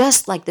 and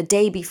just like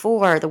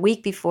the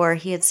week before,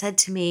 he had said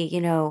to me,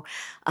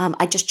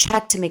 I just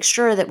checked to make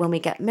sure that when we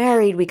get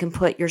married, we can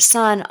put your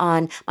son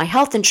on my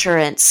health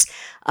insurance.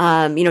 Do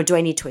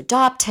I need to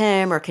adopt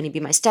him, or can he be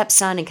my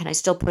stepson, and can I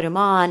still put him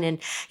on? And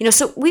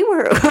so we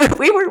were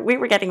we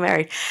were getting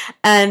married,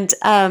 and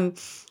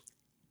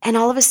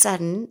all of a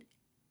sudden,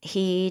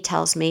 he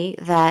tells me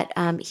that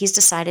he's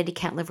decided he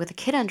can't live with a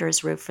kid under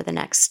his roof for the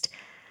next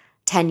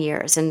 10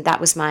 years. And that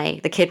was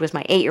the kid was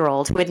my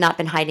 8-year-old who had not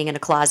been hiding in a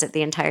closet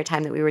the entire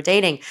time that we were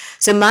dating.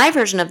 So my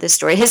version of this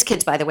story, his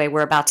kids, by the way,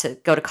 were about to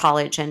go to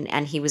college, and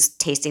he was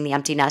tasting the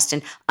empty nest.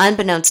 And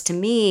unbeknownst to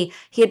me,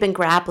 he had been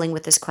grappling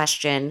with this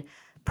question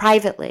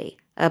privately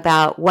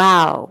about,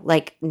 wow,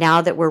 like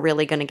now that we're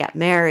really going to get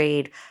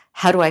married,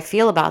 how do I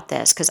feel about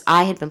this? Because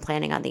I had been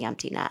planning on the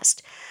empty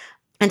nest.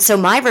 And so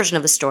my version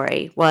of the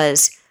story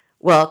was,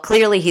 well,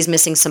 clearly he's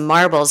missing some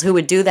marbles. Who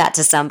would do that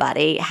to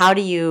somebody? How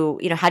do you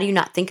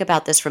not think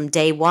about this from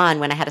day one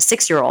when I had a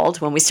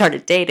 6-year-old when we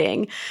started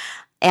dating?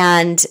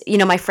 And,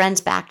 my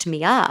friends backed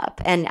me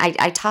up. And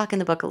I talk in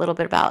the book a little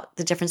bit about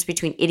the difference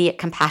between idiot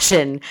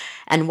compassion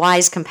and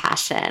wise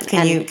compassion.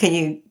 Can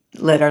you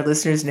let our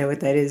listeners know what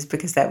that is?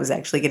 Because that was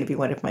actually going to be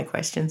one of my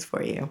questions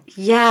for you.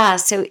 Yeah.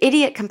 So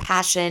idiot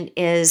compassion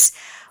is,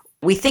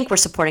 we think we're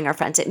supporting our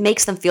friends. It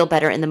makes them feel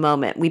better in the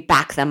moment. We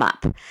back them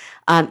up.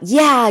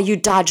 Yeah, you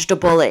dodged a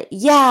bullet.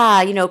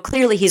 Yeah,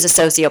 clearly he's a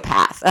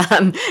sociopath.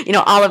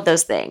 All of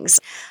those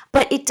things.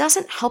 But it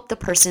doesn't help the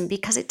person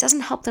because it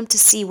doesn't help them to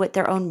see what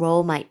their own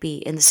role might be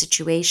in the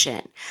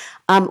situation.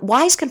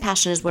 Wise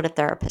compassion is what a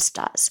therapist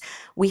does.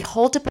 We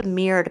hold up a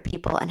mirror to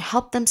people and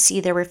help them see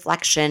their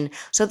reflection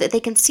so that they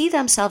can see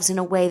themselves in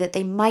a way that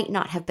they might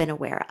not have been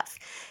aware of.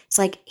 It's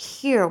like,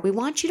 here, we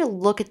want you to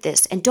look at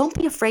this, and don't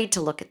be afraid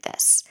to look at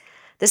this.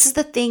 This is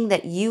the thing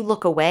that you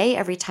look away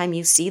every time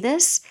you see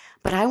this,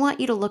 but I want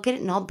you to look at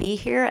it, and I'll be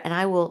here, and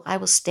I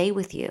will stay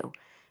with you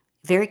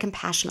very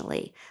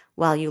compassionately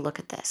while you look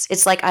at this.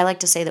 It's like, I like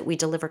to say that we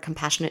deliver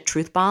compassionate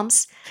truth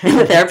bombs in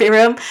the therapy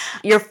room.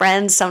 Your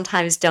friends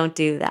sometimes don't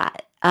do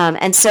that.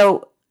 And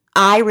so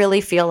I really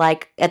feel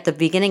like at the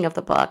beginning of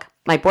the book,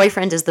 my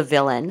boyfriend is the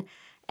villain,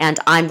 and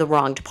I'm the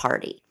wronged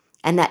party.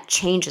 And that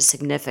changes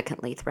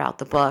significantly throughout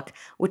the book,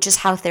 which is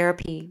how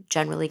therapy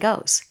generally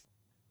goes.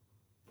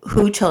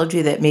 Who told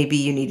you that maybe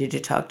you needed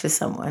to talk to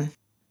someone?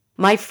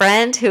 My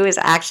friend, who is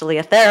actually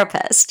a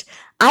therapist.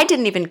 I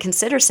didn't even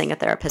consider seeing a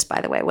therapist, by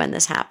the way, when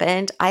this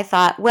happened. I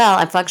thought, well,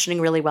 I'm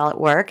functioning really well at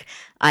work.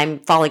 I'm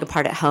falling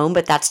apart at home,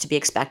 but that's to be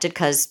expected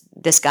because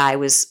this guy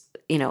was,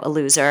 a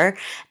loser.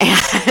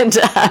 And,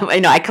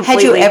 I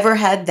completely... Had you ever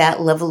had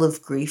that level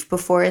of grief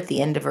before at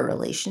the end of a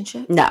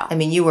relationship? No. I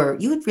mean, you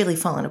had really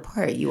fallen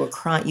apart. You were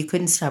crying. You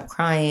couldn't stop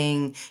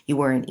crying. You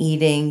weren't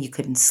eating. You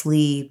couldn't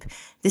sleep.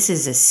 This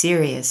is a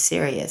serious,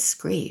 serious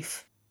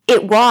grief.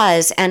 It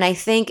was, and I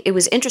think it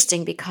was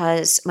interesting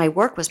because my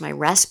work was my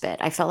respite.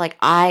 I felt like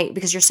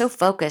because you're so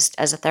focused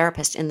as a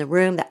therapist in the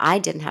room that I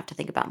didn't have to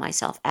think about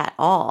myself at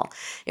all.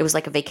 It was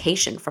like a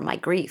vacation from my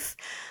grief.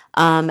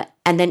 And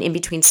then in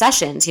between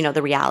sessions,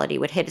 the reality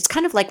would hit. It's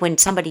kind of like when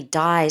somebody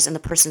dies and the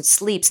person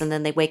sleeps and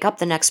then they wake up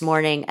the next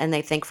morning and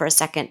they think for a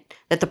second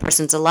that the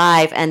person's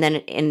alive. And then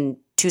in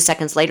 2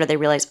 seconds later, they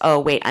realize, oh,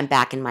 wait, I'm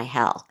back in my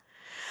hell.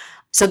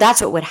 So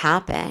that's what would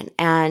happen.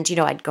 And,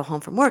 I'd go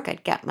home from work,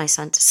 I'd get my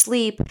son to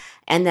sleep,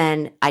 and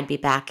then I'd be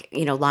back,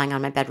 lying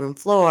on my bedroom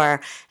floor.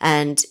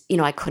 And,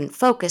 I couldn't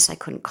focus, I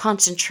couldn't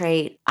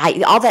concentrate.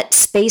 All that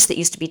space that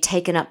used to be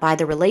taken up by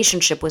the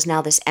relationship was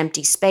now this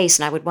empty space.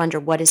 And I would wonder,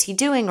 what is he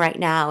doing right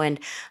now? And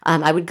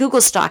I would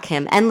Google stalk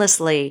him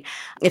endlessly.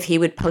 If he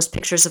would post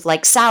pictures of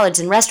like salads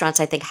in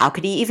restaurants, I think, how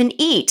could he even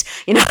eat?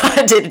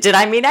 Did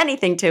I mean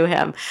anything to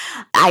him?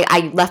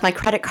 I left my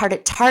credit card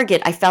at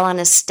Target. I fell on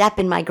a step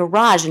in my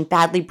garage and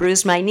badly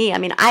bruised my knee. I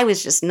mean, I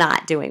was just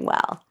not doing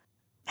well.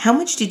 How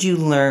much did you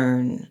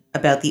learn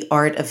about the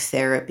art of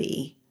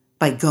therapy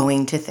by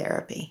going to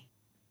therapy?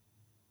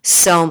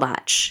 So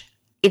much.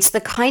 It's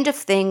the kind of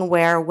thing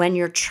where when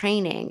you're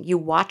training, you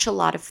watch a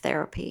lot of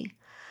therapy.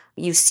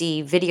 You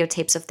see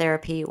videotapes of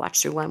therapy, you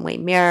watch through one-way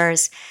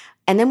mirrors.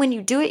 And then when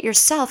you do it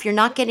yourself,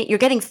 you're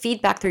getting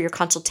feedback through your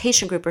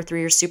consultation group or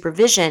through your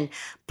supervision,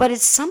 but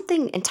it's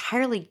something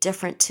entirely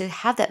different to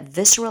have that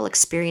visceral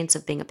experience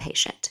of being a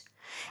patient.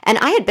 And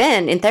I had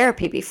been in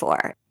therapy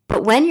before,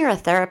 but when you're a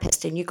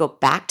therapist and you go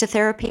back to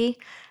therapy,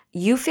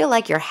 you feel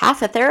like you're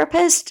half a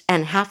therapist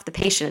and half the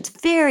patient.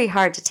 It's very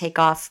hard to take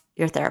off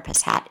your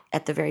therapist hat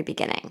at the very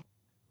beginning.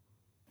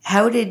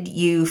 How did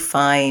you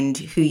find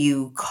who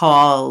you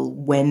call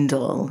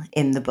Wendell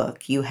in the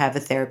book? You have a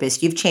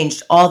therapist. You've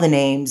changed all the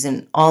names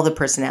and all the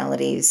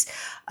personalities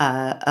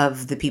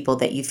of the people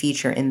that you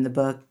feature in the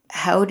book.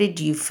 How did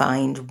you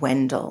find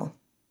Wendell?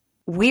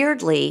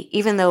 Weirdly,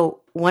 even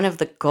though one of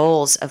the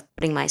goals of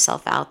putting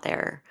myself out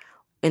there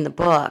in the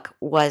book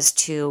was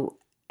to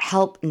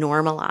help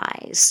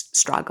normalize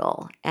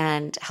struggle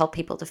and help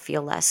people to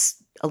feel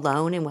less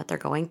alone in what they're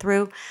going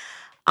through,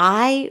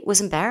 I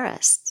was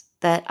embarrassed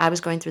that I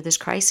was going through this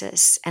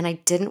crisis, and I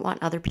didn't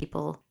want other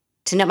people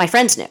to know. My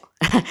friends knew.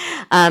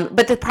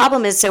 But the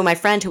problem is, so my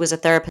friend who was a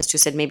therapist who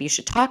said, maybe you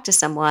should talk to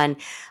someone,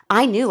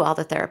 I knew all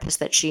the therapists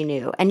that she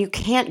knew. And you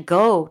can't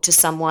go to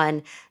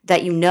someone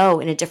that you know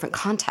in a different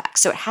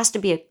context. So it has to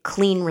be a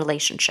clean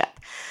relationship.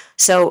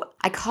 So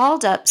I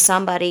called up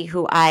somebody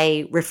who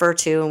I refer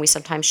to, and we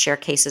sometimes share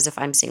cases if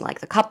I'm seeing like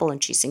the couple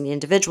and she's seeing the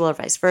individual or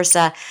vice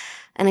versa.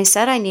 And I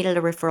said I needed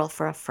a referral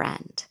for a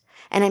friend.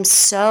 And I'm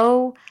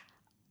so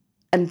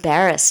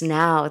embarrassed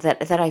now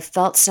that I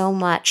felt so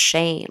much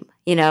shame,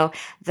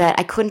 that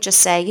I couldn't just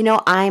say,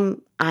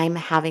 I'm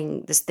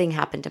having this thing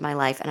happen to my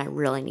life and I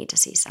really need to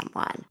see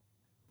someone.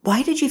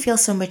 Why did you feel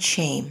so much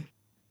shame?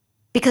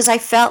 Because I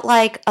felt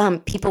like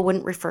people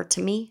wouldn't refer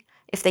to me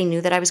if they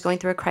knew that I was going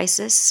through a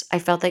crisis. I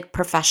felt like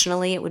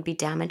professionally it would be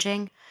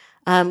damaging,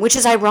 which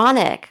is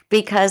ironic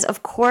because,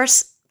 of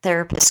course,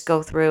 therapists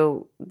go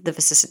through the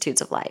vicissitudes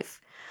of life.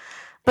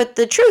 But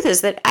the truth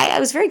is that I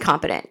was very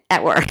competent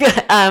at work.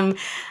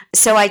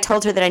 So I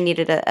told her that I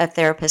needed a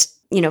therapist,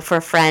 for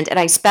a friend. And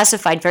I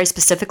specified very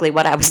specifically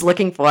what I was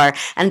looking for.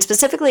 And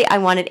specifically, I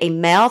wanted a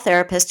male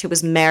therapist who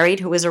was married,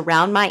 who was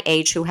around my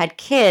age, who had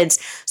kids,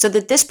 so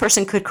that this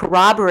person could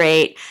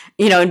corroborate,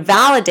 and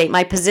validate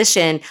my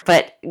position.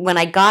 But when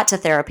I got to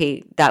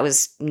therapy, that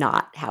was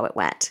not how it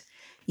went.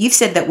 You've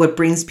said that what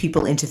brings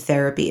people into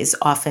therapy is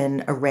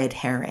often a red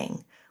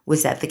herring.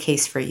 Was that the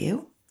case for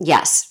you?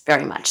 Yes,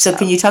 very much so. So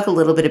can you talk a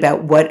little bit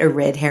about what a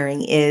red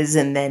herring is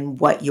and then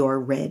what your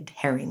red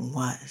herring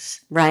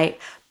was? Right.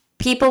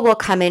 people will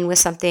come in with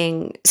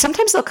something,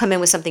 sometimes they'll come in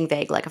with something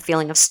vague, like a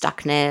feeling of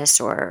stuckness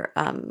or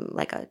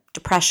like a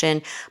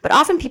depression. But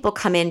often people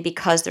come in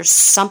because there's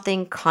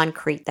something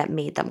concrete that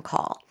made them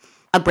call.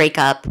 A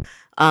breakup,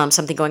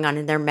 something going on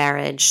in their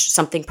marriage,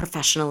 something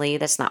professionally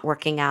that's not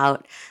working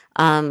out,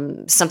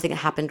 something that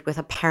happened with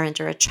a parent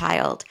or a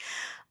child.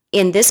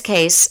 In this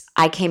case,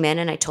 I came in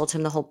and I told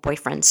him the whole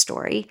boyfriend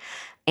story.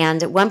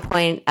 And at one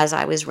point, as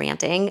I was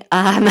ranting,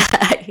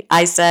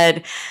 I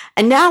said,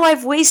 and now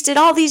I've wasted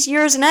all these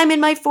years and I'm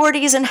in my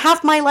 40s and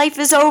half my life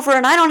is over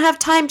and I don't have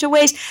time to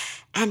waste.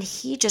 And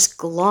he just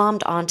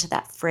glommed onto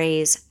that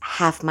phrase,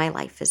 half my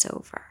life is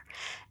over.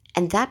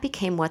 And that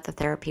became what the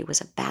therapy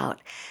was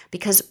about.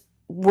 Because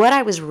what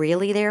I was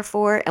really there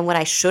for and what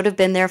I should have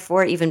been there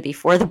for even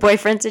before the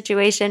boyfriend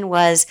situation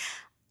was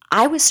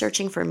I was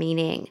searching for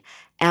meaning.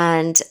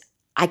 And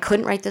I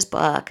couldn't write this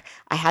book.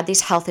 I had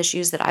these health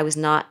issues that I was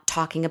not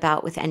talking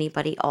about with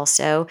anybody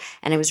also.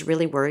 And I was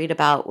really worried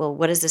about, well,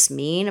 what does this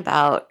mean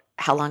about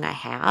how long I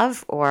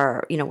have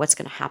or, what's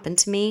going to happen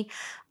to me?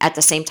 At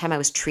the same time, I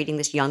was treating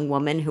this young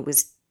woman who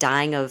was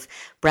dying of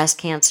breast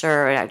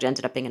cancer. It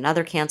ended up being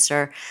another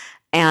cancer.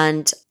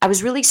 And I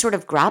was really sort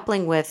of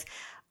grappling with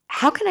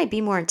how can I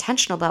be more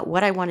intentional about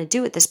what I want to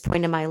do at this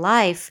point in my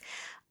life?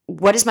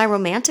 What is my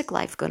romantic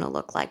life going to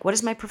look like? What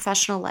is my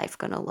professional life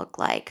going to look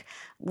like?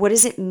 What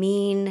does it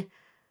mean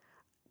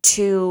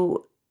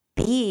to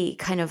be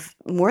kind of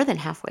more than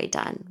halfway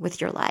done with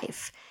your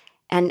life?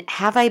 And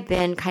have I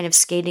been kind of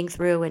skating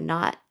through and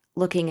not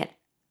looking at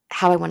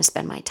how I want to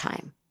spend my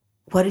time?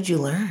 What did you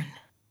learn?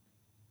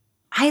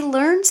 I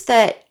learned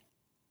that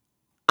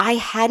I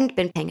hadn't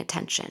been paying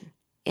attention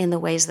in the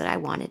ways that I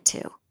wanted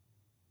to.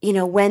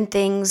 When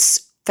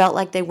things felt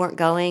like they weren't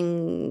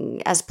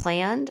going as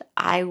planned,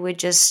 I would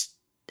just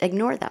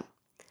ignore them.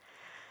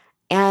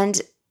 And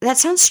that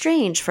sounds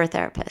strange for a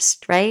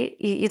therapist, right?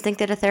 You think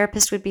that a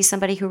therapist would be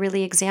somebody who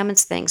really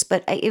examines things,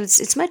 but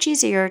it's much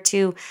easier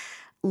to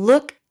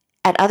look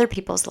at other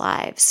people's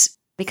lives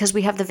because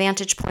we have the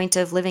vantage point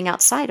of living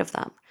outside of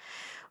them.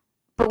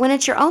 But when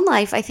it's your own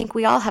life, I think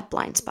we all have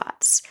blind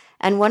spots.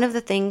 And one of the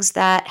things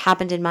that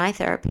happened in my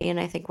therapy, and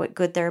I think what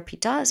good therapy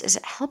does, is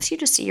it helps you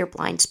to see your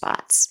blind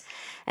spots.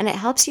 And it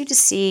helps you to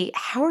see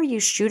how are you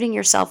shooting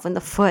yourself in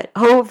the foot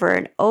over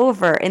and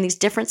over in these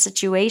different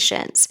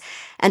situations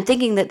and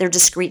thinking that they're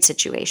discrete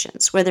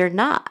situations where they're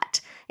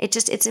not.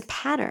 It's a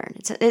pattern.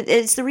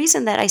 It's the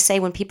reason that I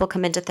say when people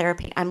come into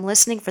therapy, I'm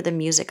listening for the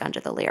music under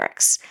the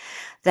lyrics,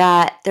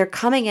 that they're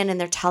coming in and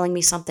they're telling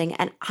me something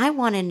and I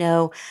want to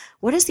know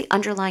what is the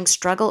underlying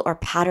struggle or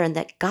pattern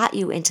that got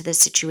you into this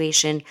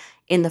situation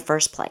in the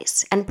first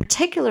place. And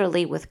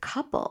particularly with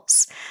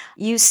couples,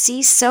 you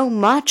see so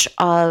much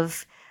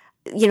of,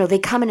 they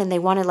come in and they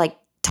want to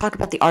talk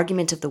about the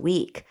argument of the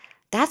week.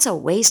 That's a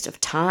waste of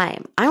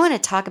time. I want to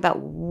talk about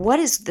what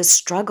is the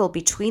struggle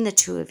between the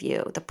two of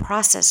you, the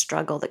process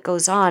struggle that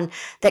goes on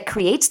that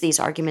creates these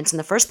arguments in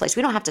the first place.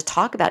 We don't have to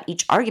talk about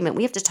each argument.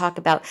 We have to talk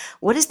about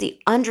what is the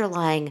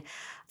underlying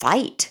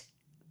fight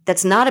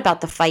that's not about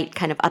the fight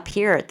kind of up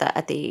here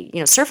at the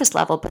surface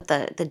level, but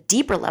the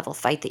deeper level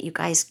fight that you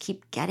guys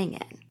keep getting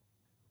in.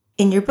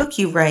 In your book,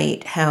 you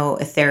write how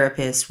a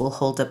therapist will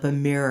hold up a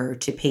mirror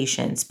to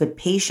patients, but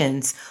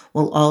patients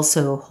will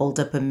also hold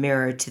up a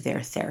mirror to their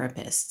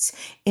therapists.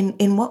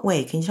 In what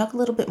way? Can you talk a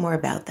little bit more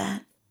about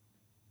that?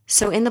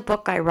 So in the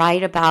book, I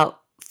write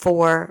about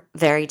 4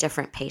 very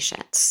different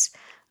patients.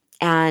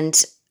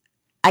 And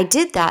I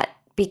did that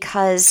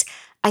because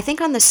I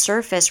think on the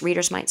surface,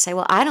 readers might say,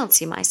 well, I don't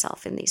see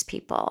myself in these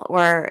people.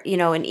 Or,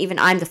 and even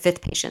I'm the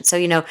 5th patient.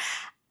 So,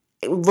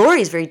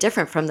 Lori is very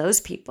different from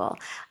those people.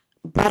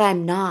 But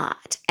I'm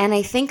not. And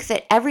I think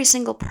that every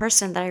single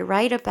person that I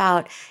write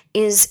about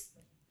is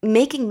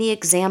making me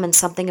examine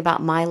something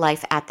about my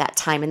life at that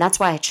time. And that's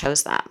why I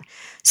chose them.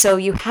 So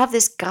you have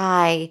this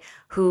guy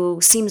who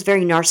seems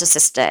very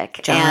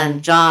narcissistic.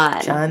 John,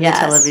 yes.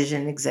 The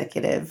television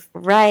executive.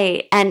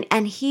 Right. And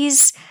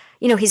he's,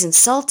 he's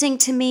insulting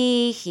to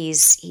me.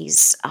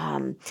 He's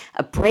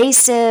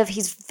abrasive.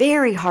 He's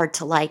very hard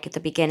to like at the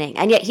beginning.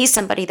 And yet he's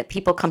somebody that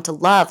people come to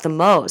love the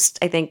most,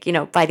 I think,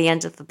 by the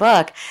end of the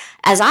book,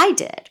 as I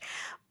did.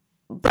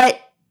 But,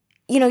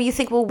 you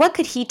think, well, what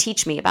could he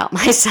teach me about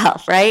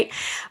myself, right?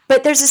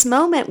 But there's this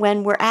moment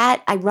when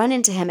I run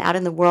into him out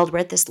in the world. We're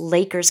at this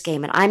Lakers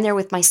game and I'm there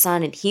with my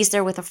son and he's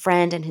there with a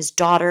friend and his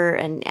daughter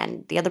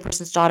and the other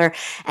person's daughter.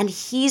 And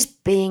he's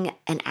being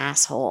an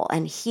asshole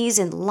and he's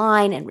in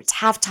line and it's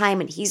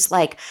halftime and he's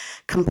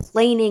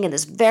complaining in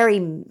this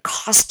very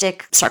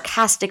caustic,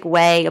 sarcastic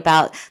way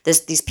about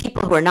these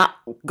people who are not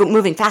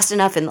moving fast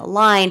enough in the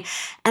line.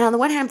 And on the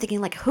one hand, I'm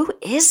thinking who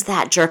is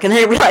that jerk? And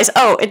then I realize,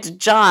 oh, it's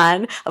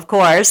John, of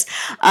course.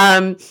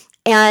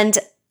 And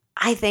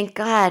I think,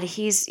 God,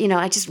 he's,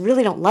 I just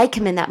really don't like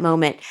him in that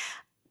moment.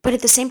 But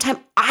at the same time,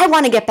 I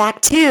want to get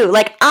back too.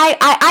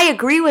 I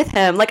agree with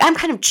him. I'm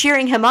kind of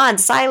cheering him on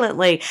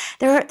silently.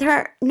 There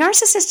are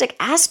narcissistic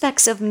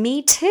aspects of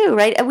me too,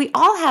 right? And we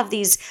all have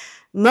these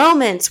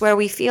moments where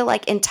we feel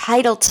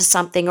entitled to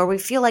something or we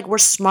feel like we're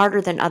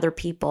smarter than other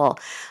people.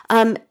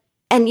 And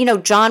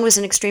And, John was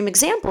an extreme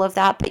example of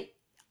that, but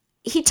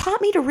he taught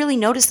me to really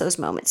notice those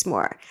moments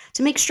more,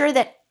 to make sure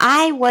that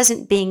I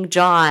wasn't being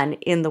John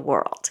in the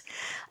world.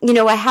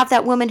 I have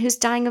that woman who's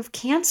dying of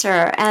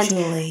cancer, and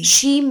Julie.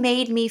 She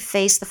made me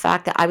face the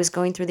fact that I was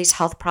going through these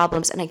health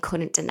problems and I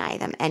couldn't deny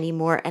them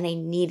anymore, and I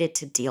needed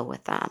to deal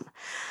with them.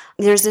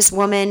 There's this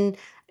woman,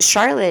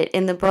 Charlotte,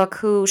 in the book,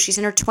 who she's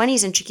in her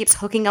 20s and she keeps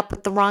hooking up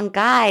with the wrong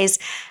guys,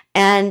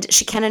 and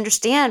she can't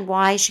understand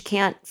why she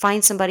can't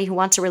find somebody who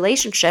wants a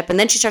relationship. And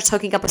then she starts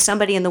hooking up with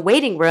somebody in the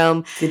waiting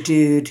room. The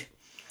dude,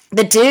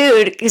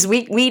 because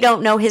we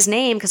don't know his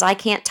name, because I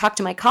can't talk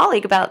to my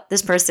colleague about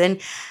this person.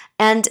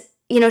 And,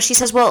 she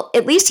says, well,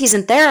 at least he's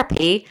in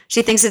therapy.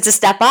 She thinks it's a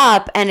step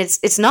up, and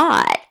it's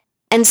not.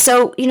 And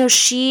so,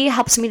 she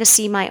helps me to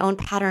see my own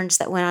patterns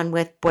that went on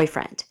with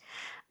boyfriend.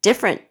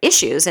 Different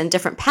issues and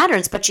different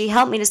patterns, but she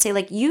helped me to say,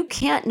 you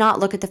can't not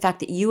look at the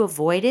fact that you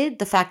avoided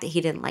the fact that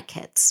he didn't like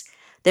kids.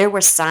 There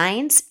were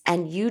signs,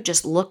 and you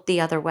just looked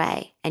the other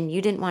way, and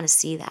you didn't want to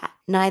see that.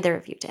 Neither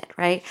of you did,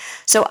 right?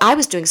 So I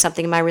was doing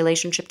something in my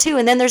relationship too.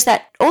 And then there's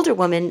that older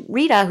woman,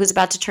 Rita, who's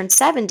about to turn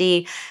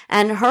 70,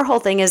 and her whole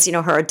thing is,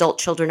 her adult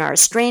children are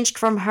estranged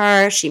from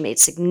her. She made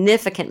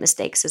significant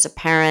mistakes as a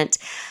parent.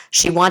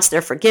 She wants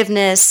their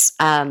forgiveness.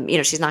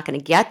 She's not going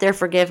to get their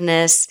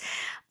forgiveness.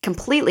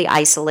 Completely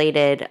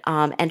isolated.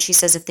 And she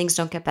says, if things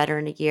don't get better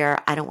in a year,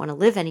 I don't want to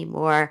live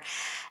anymore.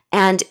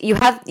 And you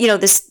have,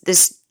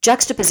 this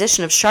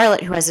juxtaposition of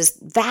Charlotte, who has this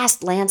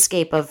vast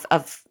landscape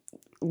of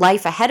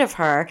life ahead of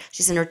her.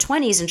 She's in her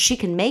 20s and she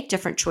can make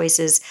different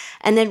choices.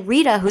 And then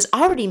Rita, who's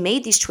already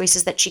made these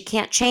choices that she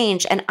can't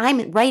change. And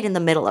I'm right in the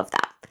middle of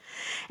that.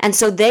 And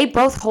so they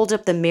both hold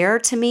up the mirror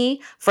to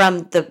me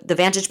from the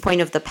vantage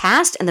point of the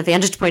past and the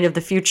vantage point of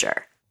the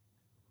future.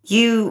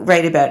 You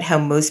write about how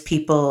most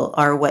people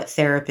are what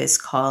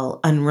therapists call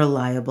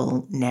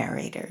unreliable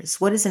narrators.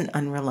 What is an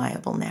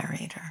unreliable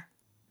narrator?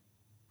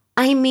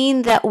 I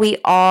mean that we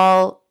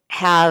all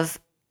have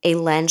a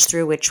lens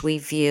through which we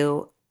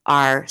view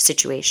our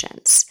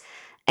situations.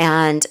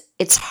 And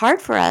it's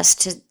hard for us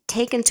to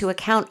take into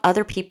account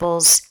other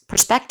people's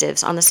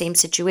perspectives on the same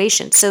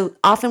situation. So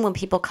often when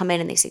people come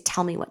in and they say,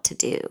 tell me what to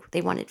do,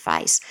 they want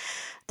advice.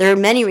 There are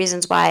many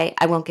reasons why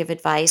I won't give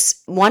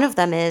advice. One of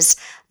them is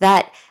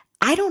that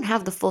I don't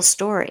have the full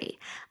story.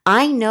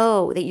 I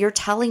know that you're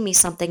telling me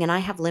something and I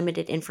have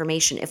limited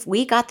information. If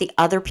we got the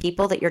other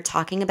people that you're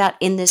talking about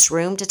in this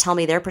room to tell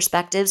me their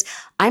perspectives,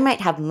 I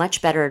might have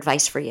much better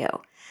advice for you.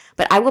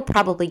 But I will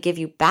probably give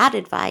you bad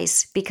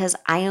advice because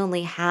I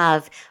only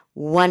have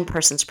one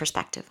person's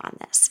perspective on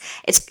this.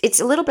 It's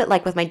a little bit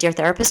like with my Dear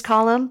Therapist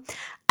column.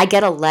 I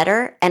get a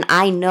letter and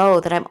I know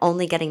that I'm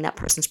only getting that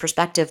person's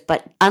perspective.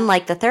 But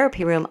unlike the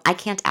therapy room, I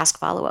can't ask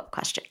follow-up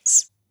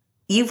questions.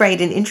 You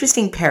write, an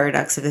interesting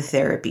paradox of the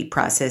therapy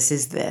process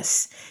is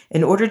this.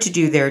 In order to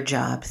do their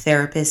job,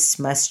 therapists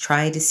must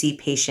try to see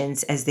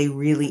patients as they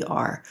really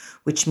are,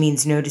 which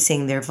means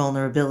noticing their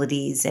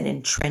vulnerabilities and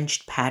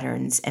entrenched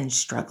patterns and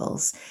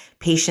struggles.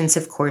 Patients,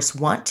 of course,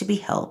 want to be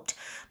helped,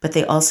 but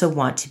they also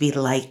want to be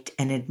liked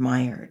and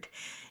admired.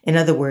 In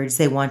other words,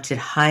 they want to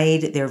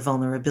hide their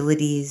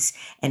vulnerabilities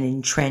and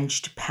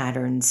entrenched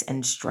patterns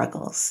and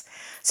struggles.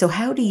 So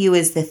how do you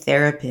as the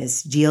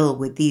therapist deal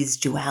with these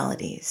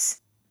dualities?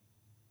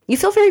 You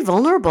feel very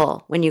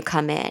vulnerable when you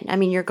come in. I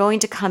mean, you're going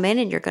to come in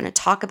and you're going to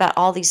talk about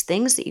all these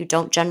things that you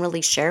don't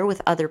generally share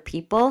with other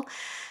people.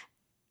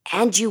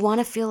 And you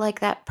want to feel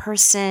like that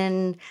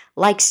person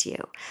likes you.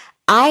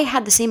 I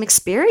had the same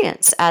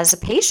experience as a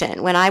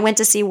patient. When I went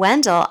to see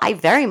Wendell, I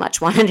very much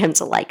wanted him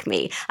to like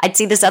me. I'd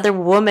see this other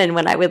woman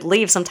when I would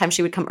leave. Sometimes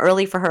she would come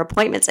early for her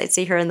appointments. I'd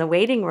see her in the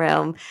waiting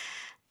room.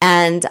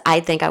 And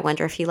I think, I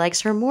wonder if he likes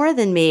her more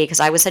than me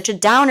because I was such a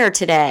downer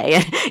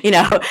today.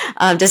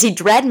 Does he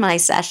dread my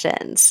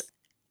sessions?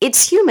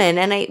 It's human.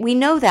 And we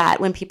know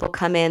that when people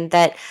come in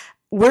that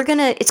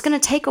it's going to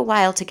take a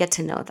while to get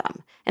to know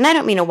them. And I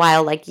don't mean a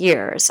while like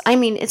years. I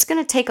mean, it's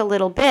going to take a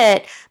little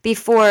bit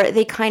before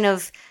they kind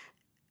of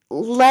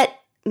let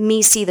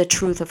me see the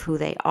truth of who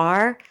they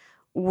are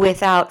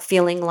without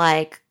feeling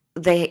like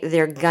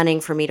they're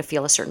gunning for me to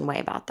feel a certain way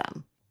about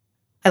them.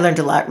 I learned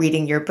a lot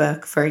reading your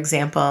book. For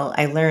example,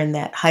 I learned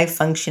that high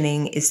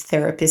functioning is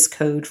therapist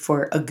code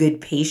for a good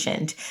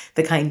patient,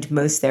 the kind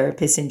most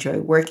therapists enjoy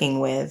working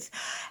with.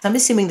 I'm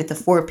assuming that the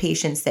 4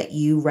 patients that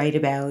you write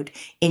about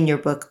in your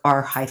book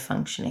are high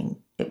functioning.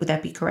 Would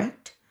that be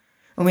correct?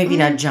 Or maybe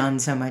not John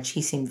so much.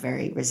 He seemed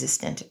very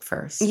resistant at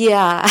first.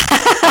 Yeah.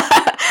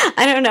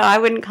 I don't know. I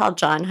wouldn't call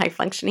John high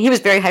functioning. He was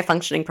very high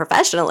functioning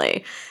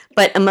professionally,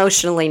 but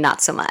emotionally not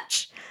so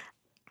much.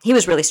 He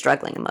was really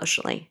struggling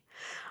emotionally.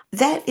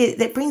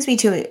 That brings me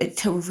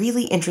to a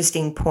really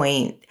interesting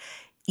point.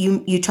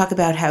 You talk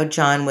about how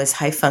John was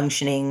high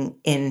functioning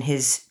in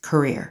his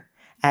career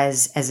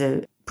as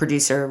a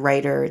producer,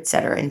 writer, et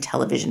cetera, in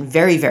television.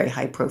 Very, very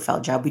high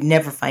profile job. We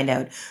never find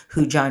out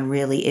who John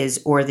really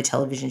is or the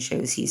television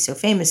shows he's so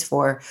famous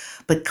for,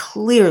 but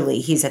clearly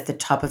he's at the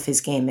top of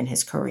his game in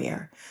his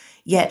career.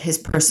 Yet his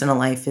personal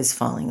life is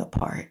falling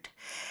apart.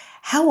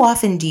 How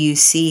often do you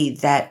see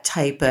that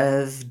type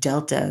of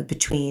delta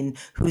between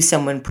who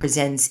someone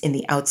presents in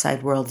the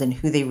outside world and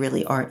who they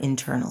really are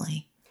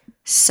internally?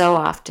 So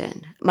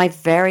often. My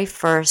very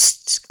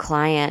first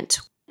client,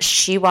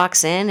 she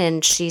walks in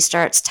and she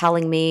starts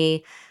telling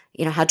me,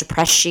 how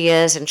depressed she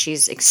is, and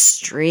she's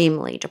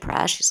extremely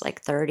depressed. She's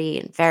like 30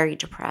 and very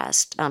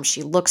depressed.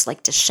 She looks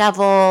like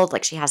disheveled,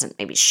 like she hasn't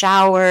maybe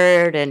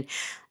showered, and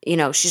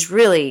she's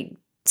really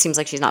seems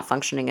like she's not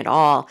functioning at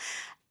all.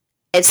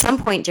 At some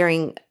point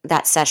during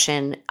that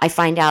session, I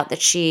find out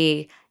that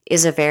she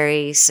is a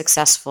very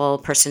successful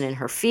person in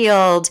her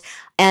field,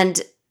 and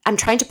I'm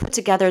trying to put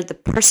together the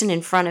person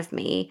in front of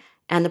me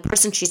and the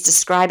person she's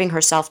describing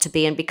herself to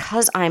be. And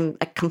because I'm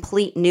a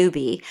complete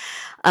newbie,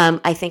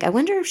 I think, I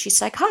wonder if she's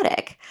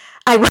psychotic.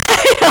 I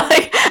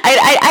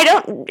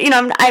don't,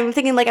 I'm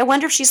thinking like, I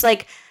wonder if she's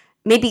like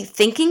maybe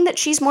thinking that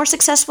she's more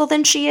successful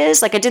than she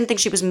is. Like, I didn't think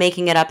she was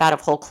making it up out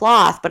of whole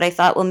cloth, but I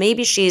thought, well,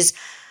 maybe she's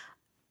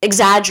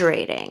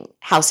exaggerating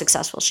how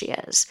successful she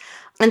is.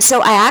 And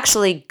so I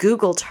actually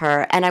Googled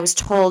her, and I was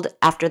told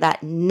after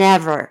that,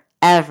 never,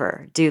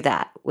 ever do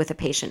that with a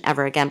patient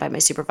ever again by my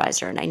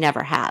supervisor, and I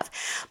never have.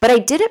 But I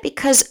did it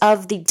because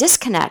of the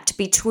disconnect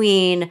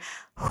between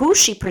who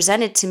she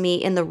presented to me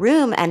in the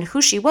room and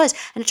who she was.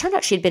 And it turned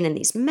out she'd been in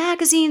these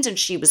magazines, and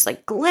she was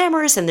like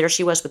glamorous, and there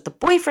she was with the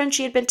boyfriend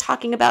she had been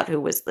talking about,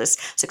 who was this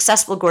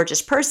successful,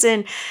 gorgeous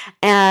person.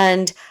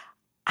 And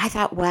I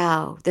thought,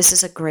 wow, this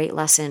is a great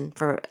lesson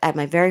at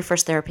my very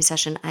first therapy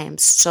session. I am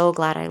so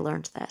glad I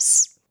learned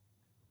this.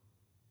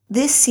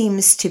 This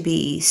seems to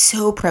be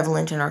so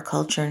prevalent in our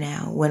culture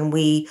now when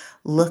we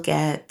look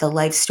at the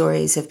life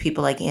stories of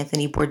people like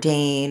Anthony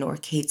Bourdain or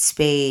Kate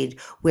Spade,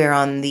 where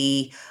on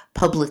the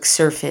public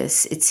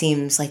surface it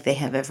seems like they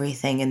have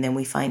everything, and then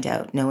we find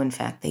out, no, in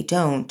fact, they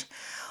don't.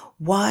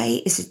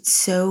 Why is it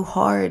so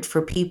hard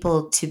for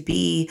people to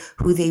be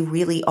who they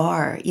really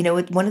are?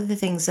 One of the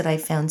things that I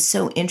found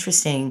so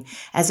interesting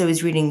as I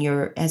was reading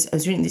your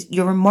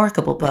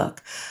remarkable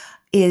book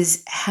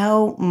is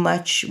how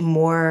much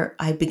more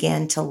I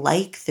began to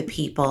like the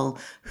people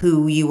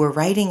who you were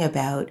writing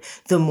about,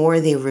 the more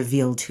they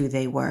revealed who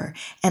they were.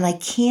 And I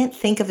can't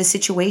think of a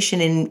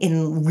situation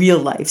in real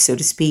life, so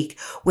to speak,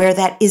 where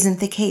that isn't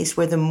the case,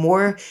 where the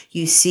more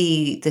you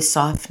see the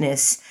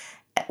softness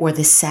or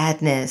the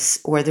sadness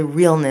or the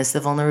realness, the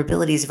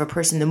vulnerabilities of a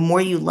person, the more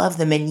you love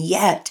them. And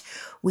yet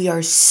we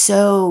are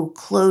so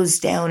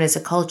closed down as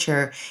a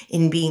culture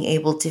in being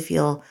able to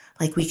feel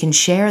like we can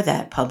share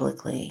that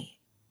publicly.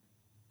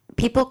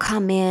 People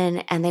come in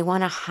and they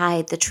want to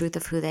hide the truth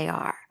of who they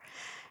are.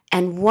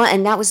 And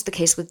that was the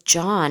case with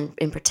John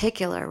in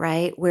particular,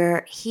 right?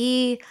 Where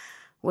he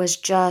was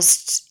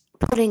just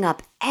putting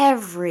up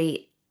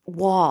every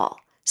wall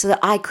so that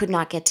I could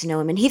not get to know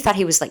him. And he thought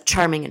he was like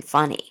charming and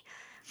funny.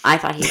 I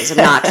thought he was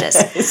obnoxious.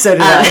 So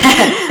did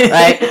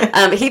I.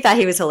 Right? He thought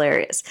he was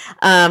hilarious.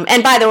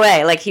 And by the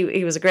way, like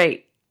he was a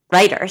great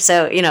writer.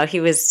 So, he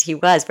was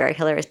very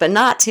hilarious, but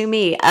not to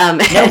me. No,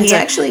 he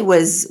actually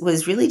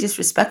was really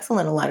disrespectful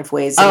in a lot of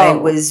ways. And I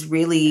was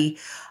really,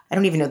 I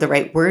don't even know the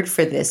right word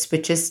for this,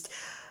 but just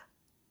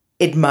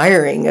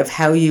admiring of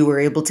how you were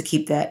able to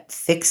keep that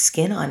thick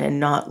skin on and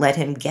not let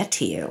him get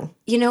to you.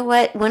 You know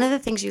what? One of the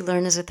things you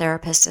learn as a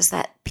therapist is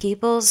that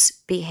people's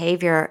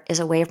behavior is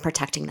a way of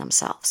protecting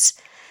themselves.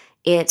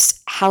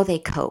 It's how they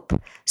cope.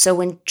 So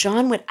when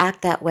John would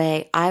act that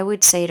way, I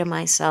would say to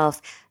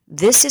myself,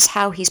 this is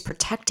how he's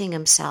protecting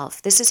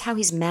himself. This is how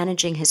he's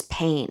managing his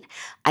pain.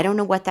 I don't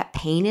know what that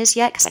pain is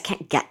yet because I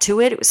can't get to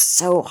it. It was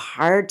so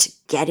hard to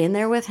get in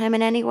there with him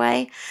in any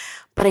way.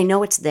 But I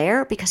know it's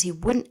there because he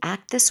wouldn't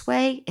act this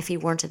way if he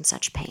weren't in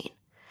such pain.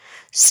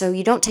 So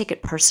you don't take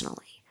it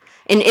personally.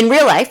 In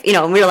real life,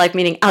 in real life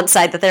meaning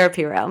outside the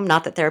therapy realm,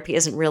 not that therapy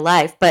isn't real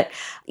life, but,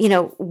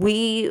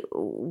 we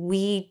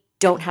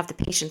don't have the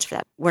patience for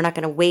that. We're not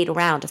going to wait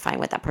around to find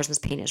what that person's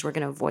pain is. We're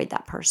going to avoid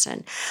that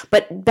person.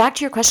 But back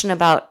to your question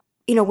about,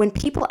 when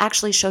people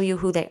actually show you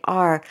who they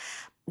are,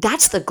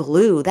 that's the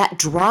glue that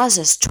draws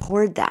us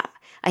toward them.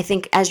 I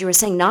think, as you were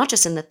saying, not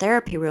just in the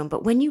therapy room,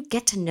 but when you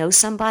get to know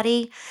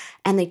somebody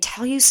and they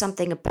tell you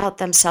something about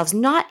themselves,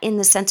 not in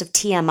the sense of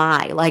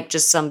TMI, like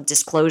just some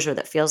disclosure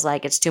that feels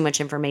like it's too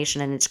much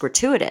information and it's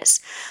gratuitous,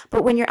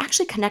 but when you're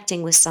actually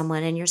connecting with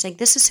someone and you're saying,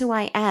 this is who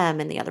I am,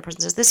 and the other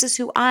person says, this is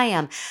who I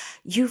am,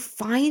 you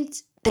find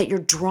that you're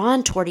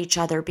drawn toward each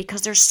other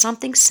because there's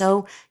something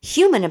so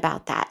human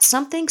about that,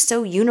 something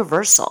so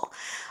universal.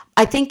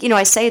 I think,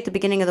 I say at the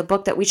beginning of the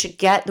book that we should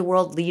get the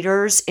world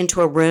leaders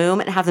into a room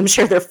and have them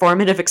share their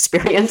formative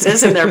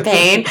experiences and their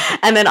pain.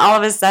 And then all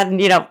of a sudden,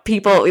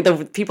 people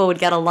would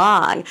get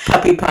along.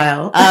 Puppy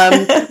pile.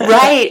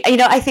 Right.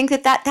 I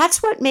think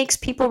that's what makes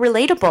people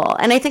relatable.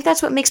 And I think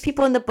that's what makes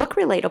people in the book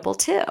relatable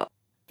too.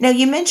 Now,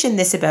 you mentioned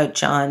this about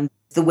John,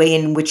 the way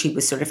in which he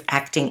was sort of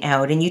acting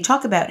out. And you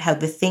talk about how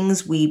the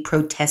things we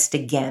protest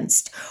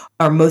against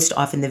are most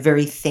often the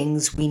very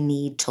things we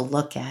need to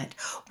look at.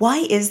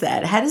 Why is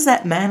that? How does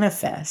that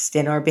manifest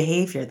in our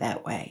behavior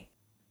that way?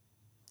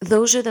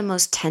 Those are the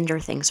most tender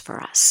things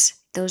for us.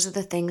 Those are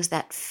the things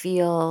that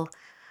feel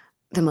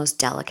the most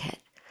delicate.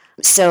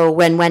 So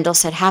when Wendell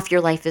said, half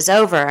your life is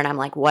over, and I'm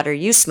like, what are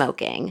you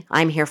smoking?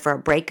 I'm here for a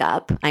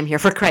breakup. I'm here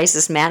for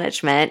crisis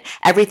management.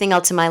 Everything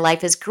else in my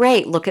life is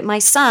great. Look at my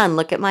son.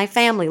 Look at my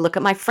family. Look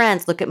at my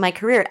friends. Look at my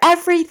career.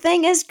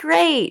 Everything is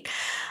great.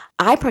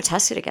 I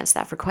protested against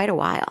that for quite a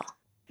while.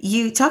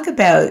 You talk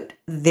about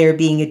there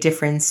being a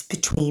difference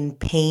between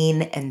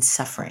pain and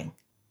suffering.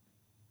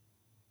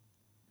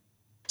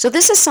 So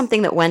this is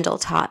something that Wendell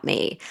taught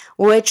me,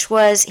 which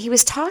was he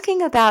was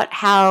talking about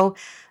how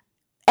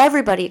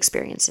everybody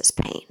experiences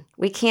pain.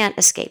 We can't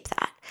escape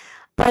that.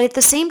 But at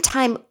the same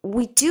time,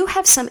 we do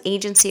have some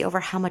agency over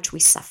how much we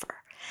suffer.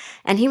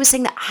 And he was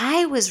saying that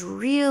I was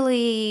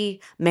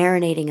really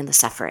marinating in the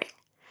suffering.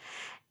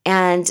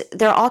 And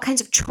there are all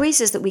kinds of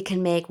choices that we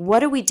can make. What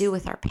do we do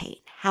with our pain?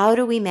 How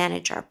do we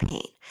manage our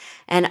pain?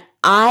 And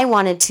I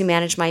wanted to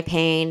manage my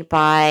pain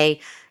by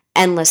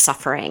endless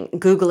suffering,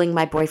 Googling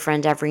my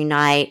boyfriend every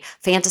night,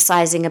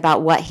 fantasizing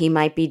about what he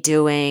might be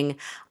doing.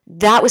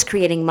 That was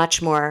creating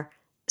much more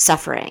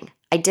suffering.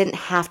 I didn't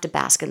have to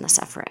bask in the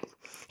suffering.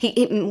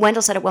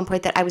 Wendell said at one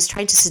point that I was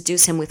trying to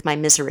seduce him with my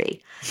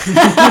misery.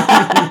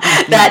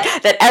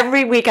 that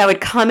every week I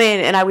would come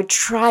in and I would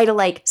try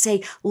to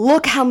say,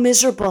 look how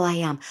miserable I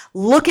am.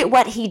 Look at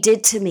what he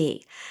did to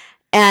me.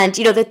 And,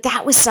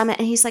 that was and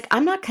he's like,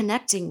 I'm not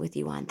connecting with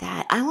you on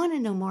that. I want to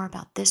know more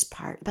about this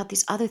part, about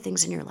these other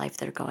things in your life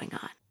that are going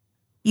on.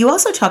 You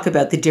also talk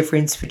about the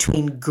difference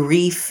between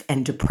grief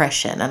and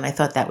depression, and I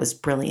thought that was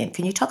brilliant.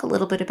 Can you talk a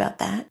little bit about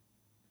that?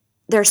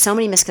 There are so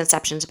many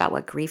misconceptions about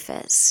what grief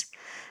is.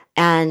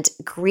 And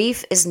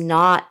grief is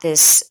not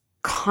this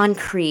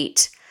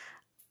concrete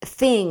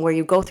thing where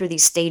you go through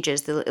these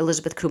stages, the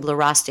Elizabeth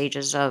Kubler-Ross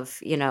stages of,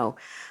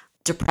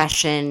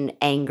 depression,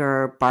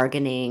 anger,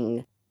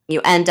 bargaining. You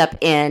end up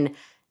in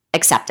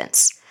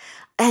acceptance.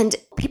 And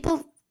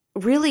people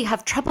really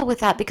have trouble with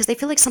that because they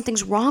feel like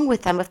something's wrong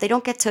with them if they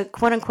don't get to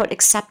quote unquote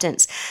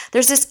acceptance.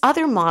 There's this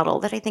other model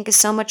that I think is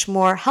so much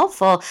more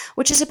helpful,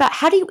 which is about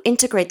how do you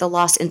integrate the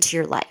loss into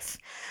your life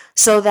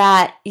so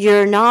that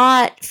you're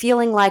not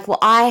feeling like, well,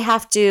 I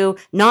have to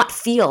not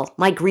feel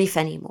my grief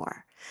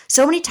anymore.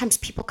 So many times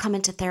people come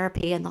into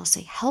therapy and they'll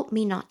say, help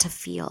me not to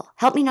feel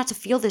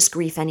this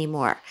grief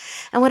anymore.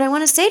 And what I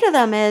want to say to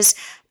them is,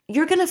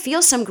 you're going to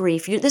feel some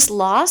grief. This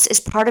loss is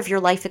part of your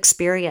life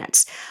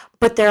experience,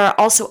 but there are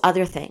also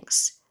other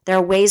things. There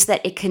are ways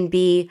that it can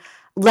be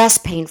less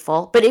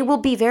painful, but it will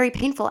be very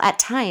painful at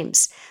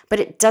times,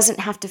 but it doesn't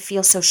have to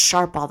feel so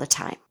sharp all the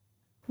time.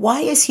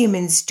 Why as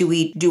humans do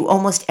we do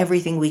almost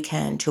everything we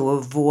can to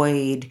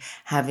avoid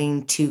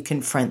having to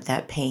confront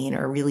that pain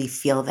or really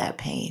feel that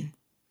pain?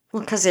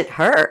 Well, because it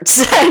hurts.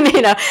 And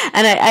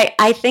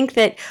I think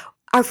that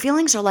our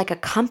feelings are like a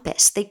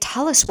compass. They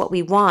tell us what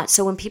we want.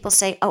 So when people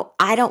say, oh,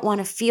 I don't want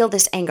to feel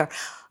this anger,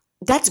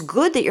 that's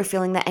good that you're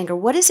feeling that anger.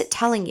 What is it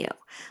telling you?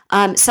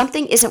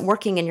 Something isn't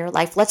working in your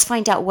life. Let's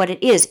find out what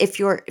it is. If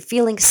you're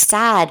feeling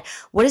sad,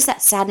 what is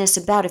that sadness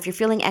about? If you're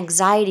feeling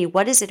anxiety,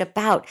 what is it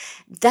about?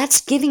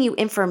 That's giving you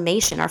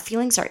information. Our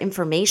feelings are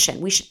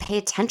information. We should pay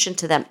attention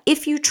to them.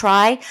 If you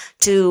try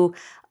to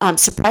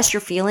suppress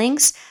your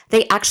feelings,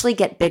 they actually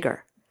get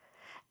bigger.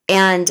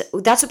 And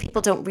that's what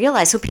people don't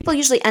realize. So people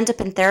usually end up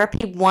in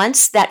therapy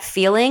once that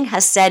feeling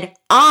has said,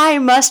 I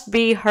must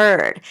be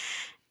heard.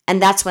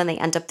 And that's when they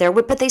end up there.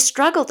 But they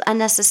struggled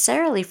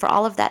unnecessarily for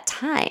all of that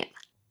time.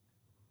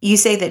 You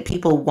say that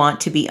people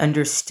want to be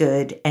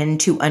understood and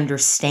to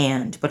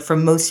understand. But for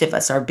most of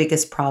us, our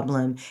biggest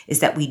problem is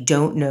that we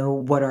don't know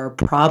what our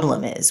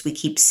problem is. We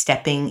keep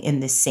stepping in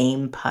the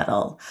same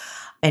puddle.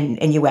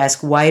 And you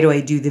ask, why do I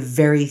do the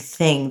very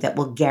thing that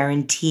will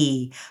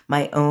guarantee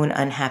my own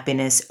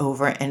unhappiness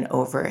over and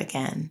over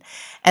again?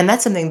 And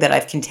that's something that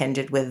I've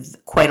contended with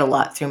quite a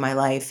lot through my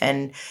life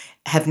and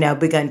have now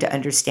begun to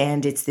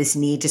understand. It's this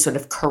need to sort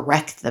of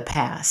correct the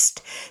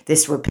past,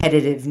 this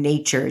repetitive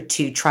nature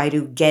to try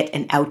to get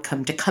an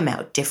outcome to come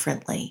out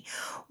differently.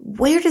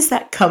 Where does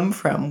that come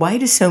from? Why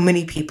do so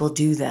many people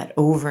do that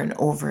over and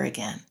over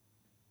again?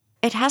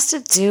 It has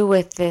to do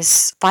with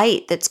this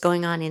fight that's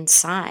going on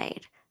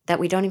inside that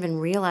we don't even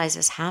realize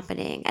is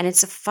happening. And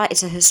it's a fight.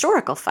 It's a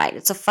historical fight.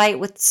 It's a fight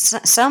with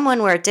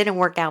someone where it didn't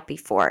work out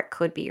before. It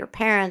could be your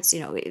parents,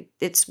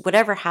 it's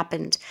whatever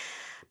happened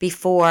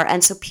before.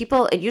 And so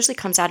it usually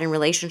comes out in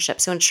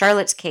relationships. So in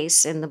Charlotte's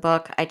case in the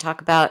book, I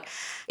talk about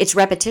it's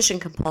repetition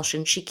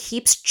compulsion. She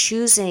keeps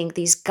choosing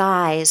these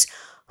guys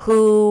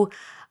who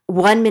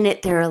one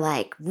minute they're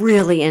like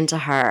really into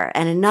her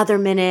and another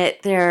minute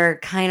they're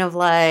kind of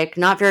like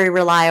not very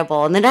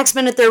reliable. And the next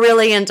minute they're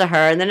really into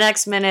her and the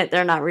next minute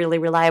they're not really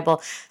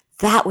reliable.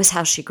 That was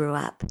how she grew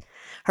up.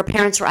 Her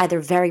parents were either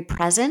very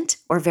present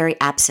or very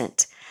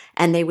absent.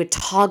 And they would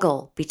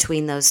toggle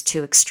between those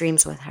two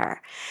extremes with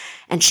her.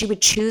 And she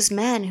would choose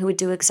men who would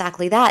do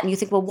exactly that. And you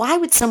think, well, why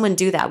would someone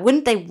do that?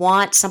 Wouldn't they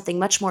want something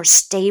much more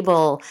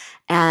stable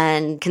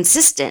and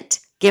consistent,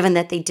 given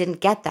that they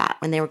didn't get that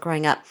when they were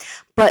growing up?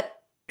 But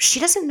she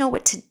doesn't know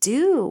what to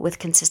do with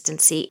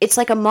consistency. It's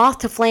like a moth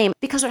to flame,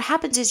 because what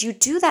happens is you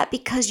do that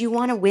because you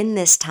want to win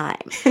this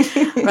time,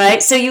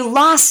 right? So you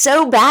lost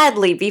so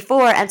badly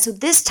before. And so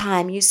this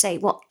time you say,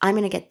 well, I'm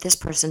going to get this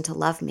person to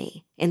love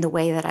me in the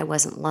way that I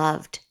wasn't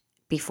loved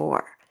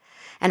before.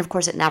 And of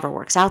course, it never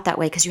works out that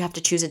way, because you have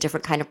to choose a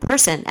different kind of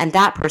person, and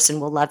that person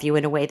will love you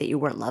in a way that you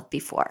weren't loved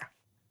before.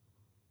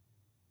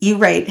 You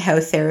write how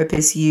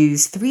therapists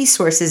use 3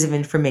 sources of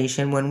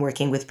information when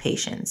working with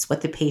patients: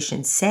 what the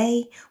patients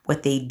say,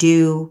 what they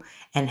do,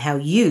 and how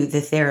you, the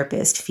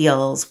therapist,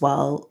 feels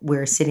while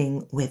we're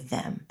sitting with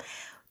them.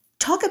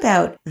 Talk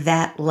about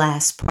that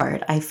last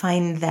part. I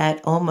find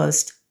that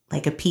almost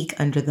like a peek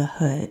under the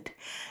hood,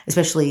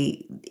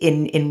 especially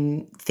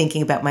in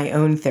thinking about my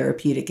own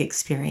therapeutic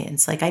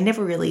experience. Like, I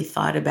never really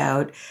thought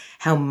about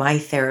how my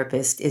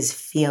therapist is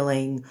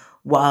feeling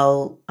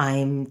while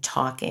I'm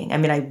talking. I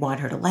mean, I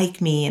want her to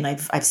like me, and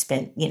I've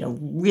spent,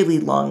 really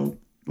long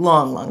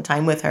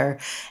time with her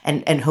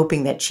and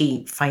hoping that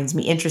she finds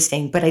me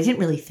interesting. But I didn't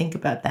really think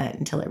about that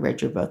until I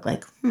read your book.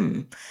 Like,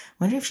 wonder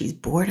if she's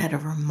bored out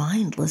of her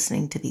mind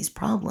listening to these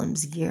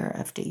problems year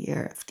after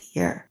year after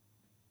year.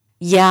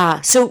 Yeah.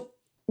 So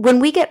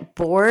when we get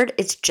bored,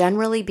 it's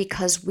generally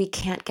because we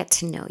can't get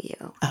to know you.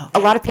 Okay. A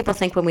lot of people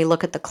think when we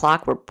look at the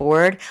clock, we're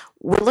bored.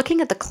 We're looking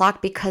at the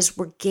clock because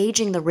we're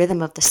gauging the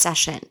rhythm of the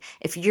session.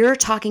 If you're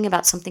talking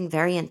about something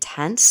very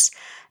intense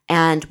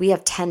and we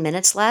have 10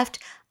 minutes left,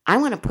 I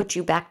want to put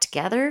you back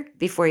together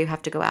before you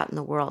have to go out in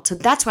the world. So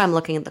that's why I'm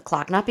looking at the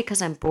clock, not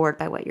because I'm bored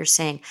by what you're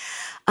saying.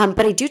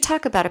 But I do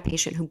talk about a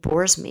patient who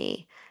bores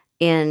me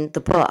in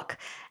the book.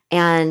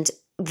 And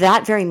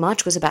that very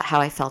much was about how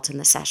I felt in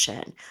the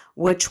session,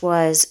 which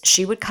was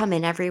she would come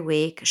in every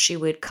week. She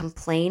would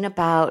complain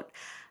about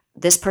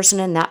this person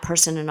and that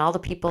person and all the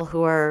people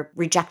who are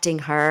rejecting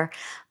her.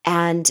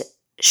 And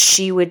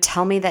she would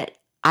tell me that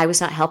I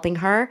was not helping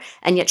her,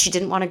 and yet she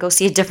didn't want to go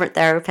see a different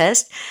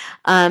therapist.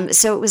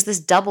 So it was this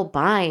double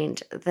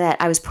bind that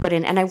I was put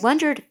in. And I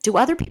wondered, do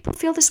other people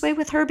feel this way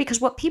with her? Because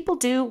what people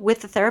do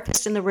with the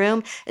therapist in the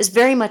room is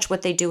very much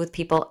what they do with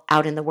people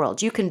out in the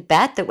world. You can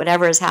bet that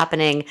whatever is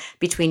happening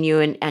between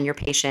you and your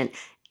patient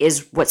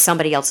is what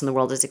somebody else in the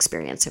world is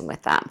experiencing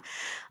with them.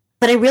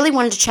 But I really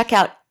wanted to check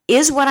out,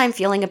 is what I'm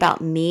feeling about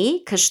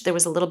me? Because there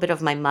was a little bit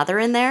of my mother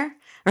in there.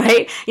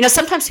 Right?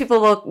 Sometimes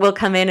people will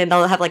come in and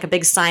they'll have like a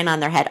big sign on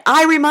their head,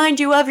 I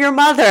remind you of your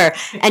mother.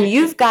 And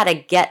you've got to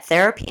get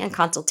therapy and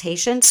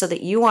consultation so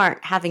that you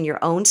aren't having your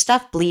own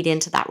stuff bleed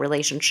into that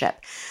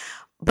relationship.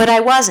 But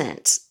I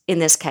wasn't in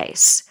this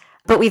case.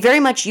 But we very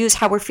much use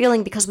how we're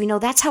feeling because we know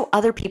that's how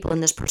other people in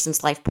this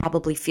person's life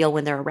probably feel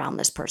when they're around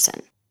this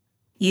person.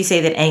 You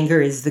say that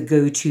anger is the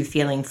go-to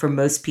feeling for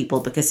most people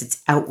because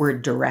it's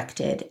outward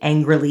directed.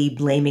 Angrily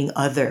blaming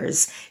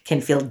others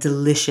can feel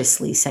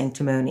deliciously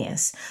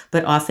sanctimonious,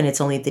 but often it's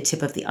only the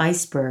tip of the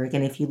iceberg.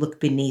 And if you look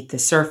beneath the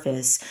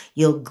surface,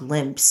 you'll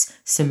glimpse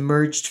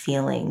submerged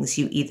feelings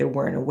you either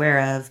weren't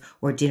aware of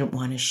or didn't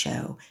want to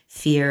show: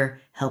 fear,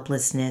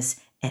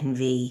 helplessness,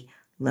 envy,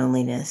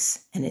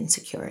 loneliness, and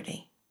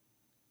insecurity.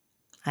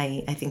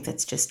 I think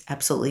that's just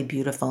absolutely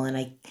beautiful. And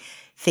I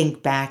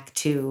think back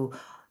to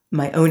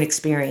my own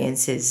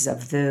experiences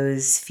of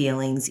those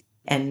feelings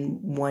and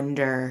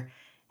wonder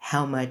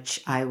how much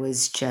I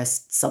was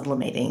just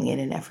sublimating in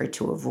an effort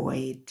to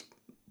avoid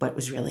what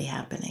was really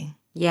happening.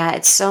 Yeah,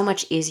 it's so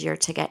much easier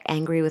to get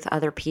angry with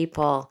other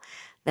people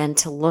than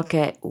to look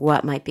at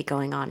what might be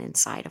going on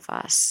inside of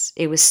us.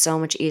 It was so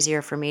much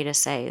easier for me to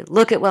say,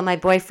 look at what my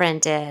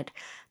boyfriend did,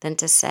 than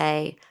to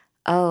say,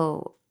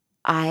 oh,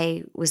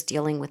 I was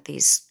dealing with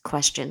these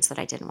questions that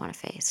I didn't want to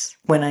face.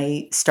 When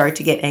I start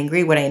to get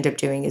angry, what I end up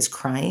doing is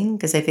crying,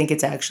 because I think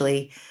it's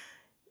actually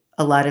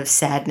a lot of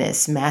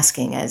sadness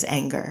masking as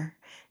anger.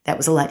 That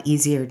was a lot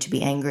easier to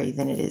be angry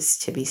than it is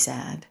to be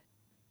sad.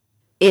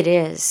 It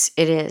is.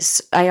 It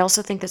is. I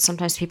also think that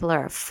sometimes people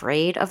are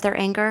afraid of their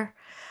anger.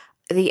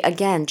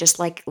 Again, just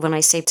like when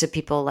I say to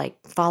people, like,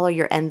 follow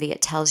your envy, it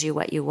tells you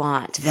what you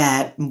want.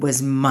 That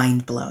was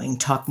mind-blowing.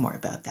 Talk more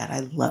about that.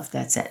 I love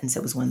that sentence.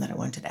 It was one that I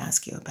wanted to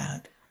ask you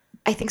about.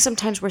 I think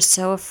sometimes we're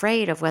so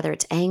afraid of whether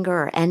it's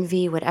anger or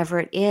envy, whatever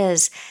it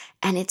is,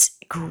 and it's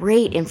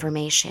great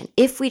information.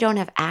 If we don't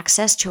have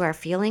access to our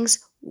feelings,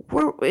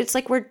 it's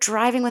like we're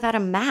driving without a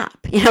map.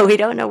 We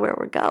don't know where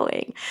we're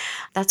going.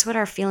 That's what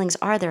our feelings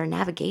are. They're a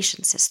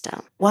navigation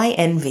system. Why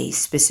envy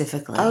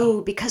specifically?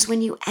 Oh, because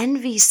when you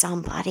envy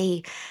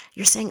somebody,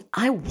 you're saying,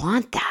 I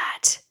want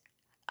that.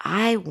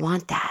 I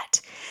want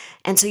that.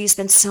 And so you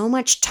spend so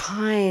much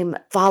time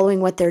following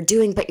what they're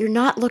doing, but you're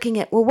not looking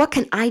at, well, what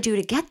can I do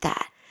to get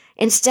that?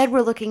 Instead,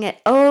 we're looking at,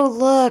 oh,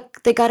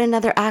 look, they got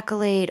another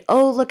accolade.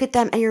 Oh, look at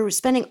them. And you're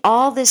spending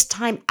all this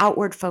time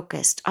outward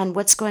focused on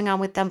what's going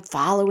on with them,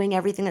 following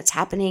everything that's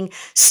happening,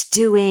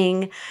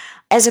 stewing,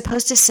 as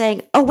opposed to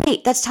saying, oh,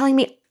 wait, that's telling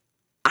me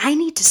I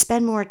need to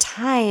spend more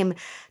time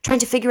trying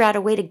to figure out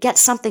a way to get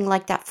something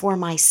like that for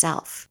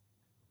myself.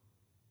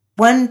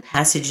 One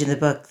passage in the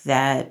book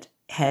that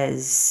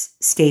has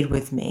stayed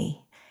with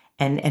me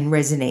and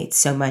resonates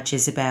so much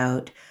is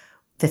about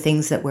the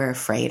things that we're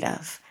afraid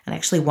of. And I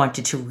actually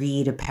wanted to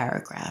read a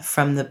paragraph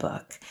from the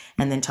book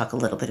and then talk a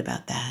little bit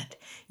about that.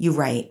 You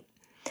write,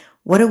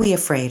 "What are we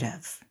afraid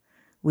of?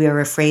 We are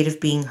afraid of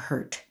being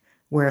hurt.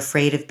 We're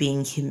afraid of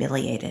being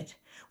humiliated.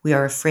 We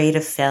are afraid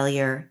of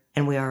failure,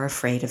 and we are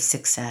afraid of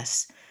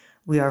success.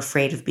 We are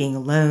afraid of being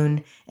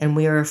alone, and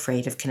we are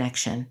afraid of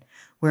connection.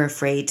 We're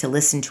afraid to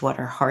listen to what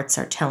our hearts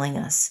are telling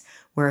us.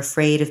 We're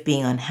afraid of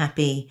being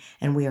unhappy,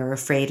 and we are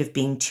afraid of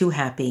being too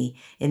happy.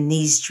 In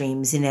these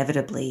dreams,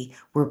 inevitably,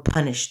 we're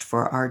punished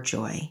for our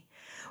joy.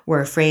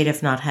 We're afraid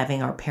of not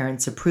having our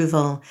parents'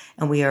 approval,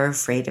 and we are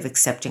afraid of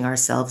accepting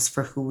ourselves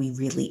for who we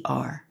really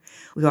are.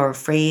 We are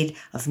afraid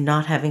of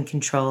not having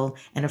control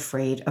and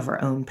afraid of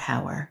our own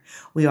power.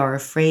 We are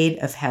afraid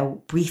of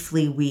how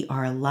briefly we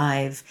are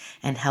alive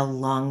and how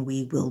long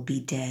we will be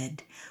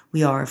dead.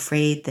 We are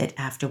afraid that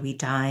after we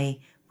die,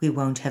 we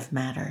won't have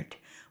mattered.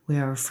 We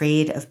are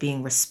afraid of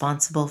being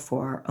responsible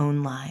for our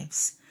own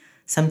lives.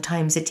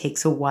 Sometimes it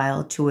takes a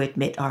while to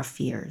admit our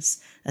fears,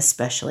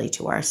 especially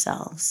to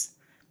ourselves."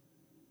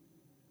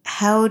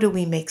 How do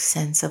we make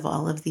sense of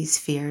all of these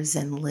fears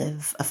and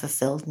live a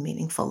fulfilled,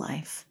 meaningful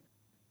life?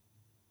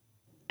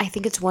 I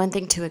think it's one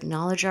thing to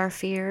acknowledge our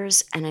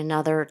fears and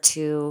another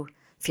to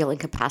feel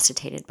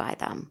incapacitated by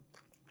them.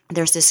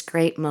 There's this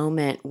great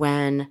moment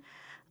when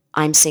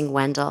I'm seeing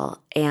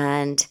Wendell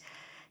and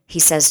he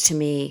says to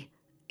me,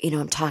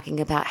 I'm talking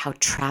about how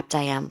trapped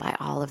I am by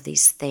all of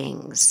these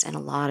things, and a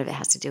lot of it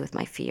has to do with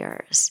my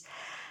fears.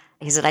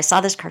 He said, "I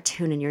saw this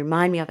cartoon and you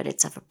remind me of it.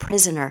 It's of a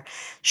prisoner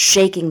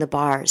shaking the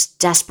bars,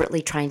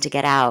 desperately trying to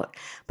get out,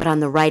 but on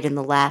the right and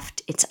the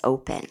left, it's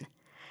open."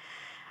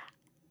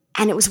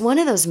 And it was one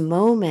of those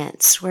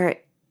moments where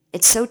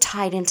it's so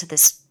tied into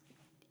this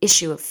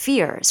issue of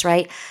fears,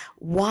 right?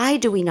 Why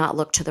do we not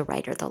look to the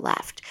right or the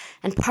left?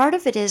 And part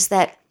of it is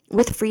that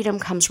with freedom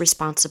comes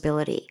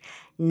responsibility.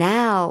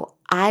 Now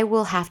I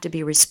will have to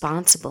be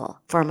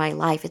responsible for my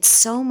life. It's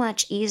so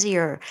much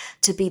easier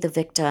to be the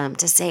victim,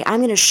 to say,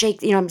 I'm going to shake,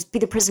 be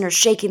the prisoner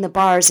shaking the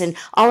bars and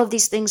all of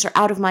these things are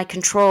out of my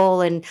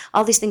control and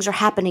all these things are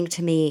happening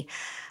to me.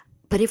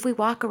 But if we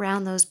walk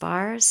around those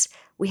bars,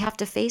 we have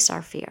to face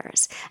our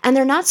fears. And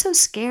they're not so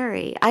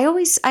scary. I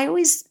always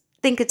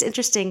think it's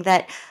interesting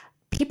that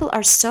people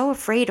are so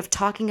afraid of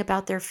talking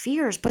about their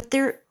fears, but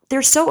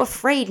they're so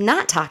afraid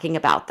not talking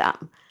about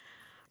them,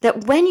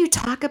 that when you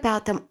talk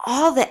about them,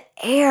 all the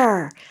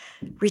air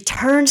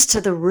returns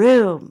to the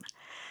room.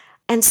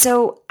 And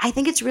so I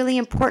think it's really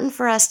important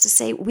for us to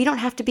say we don't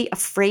have to be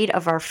afraid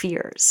of our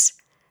fears,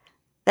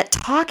 that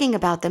talking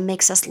about them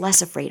makes us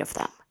less afraid of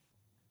them.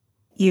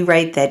 You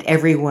write that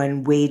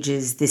everyone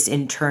wages this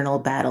internal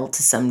battle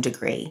to some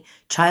degree,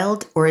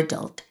 child or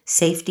adult,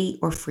 safety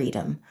or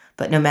freedom.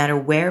 But no matter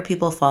where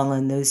people fall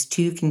in those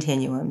two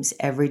continuums,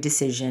 every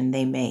decision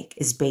they make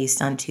is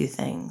based on two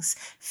things: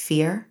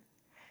 fear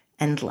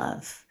and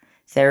love.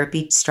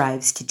 Therapy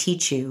strives to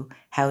teach you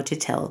how to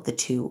tell the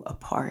two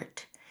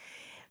apart.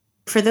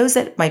 For those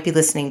that might be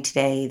listening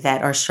today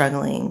that are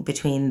struggling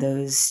between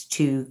those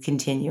two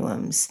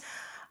continuums,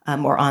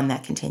 or on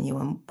that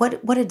continuum,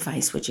 what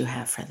advice would you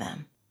have for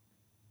them?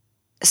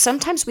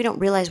 Sometimes we don't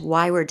realize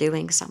why we're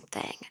doing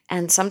something,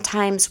 and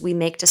sometimes we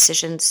make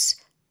decisions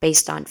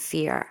based on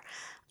fear.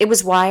 It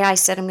was why I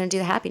said I'm going to do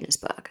the happiness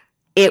book.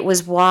 It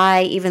was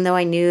why, even though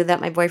I knew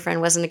that my boyfriend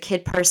wasn't a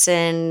kid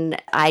person,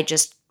 I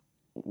just,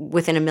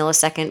 within a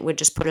millisecond, would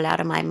just put it out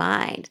of my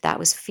mind. That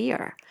was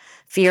fear.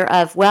 Fear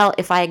of, well,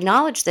 if I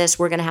acknowledge this,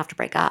 we're going to have to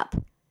break up,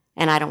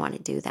 and I don't want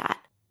to do that.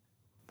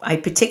 I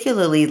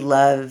particularly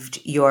loved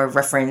your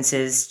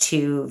references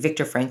to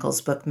Viktor Frankl's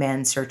book,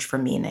 Man's Search for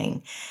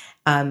Meaning.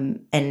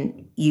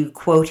 And you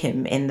quote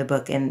him in the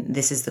book, and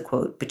this is the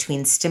quote: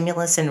 "Between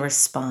stimulus and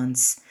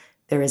response,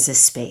 there is a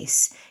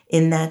space.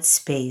 In that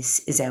space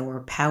is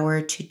our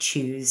power to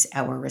choose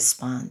our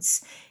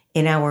response.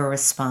 In our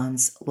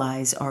response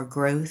lies our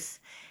growth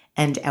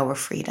and our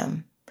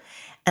freedom."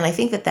 And I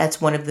think that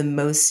that's one of the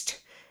most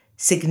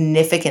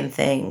significant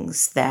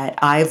things that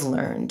I've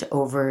learned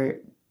over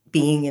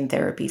being in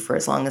therapy for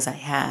as long as I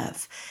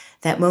have.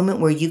 That moment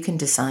where you can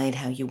decide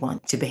how you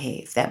want to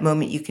behave. That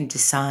moment you can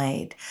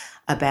decide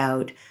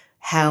about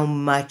how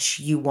much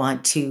you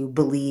want to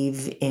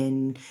believe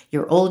in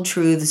your old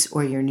truths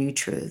or your new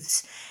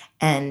truths.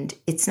 And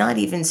it's not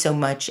even so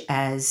much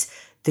as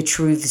the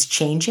truths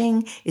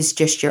changing, it's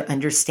just your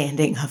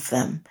understanding of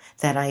them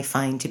that I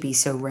find to be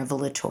so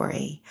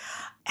revelatory.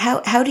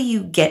 How do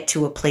you get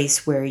to a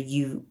place where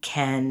you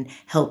can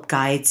help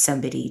guide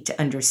somebody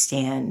to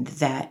understand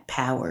that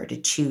power to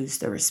choose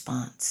the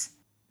response?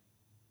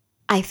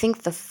 I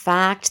think the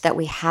fact that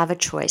we have a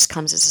choice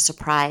comes as a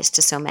surprise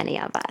to so many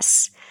of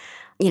us.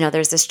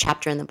 There's this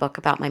chapter in the book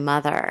about my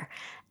mother,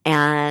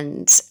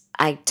 and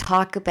I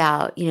talk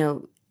about,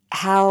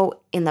 how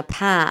in the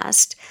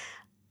past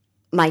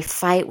my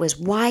fight was,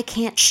 why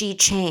can't she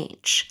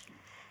change?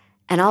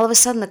 And all of a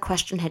sudden the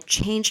question had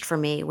changed for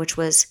me, which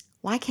was,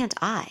 why can't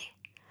I?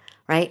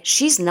 Right?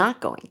 She's not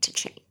going to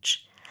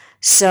change.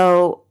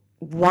 So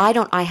why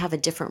don't I have a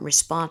different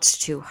response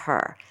to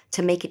her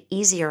to make it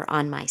easier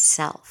on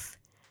myself?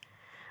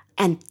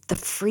 And the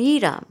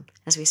freedom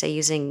as we say,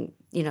 using,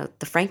 the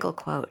Frankl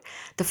quote,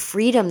 the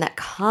freedom that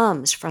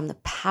comes from the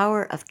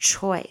power of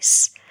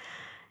choice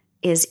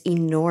is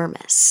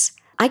enormous.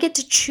 I get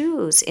to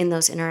choose in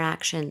those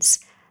interactions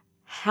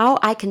how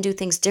I can do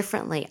things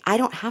differently. I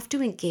don't have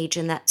to engage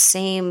in that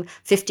same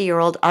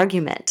 50-year-old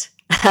argument,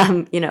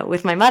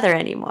 with my mother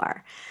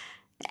anymore.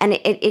 And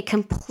it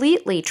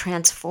completely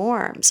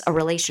transforms a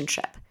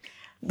relationship.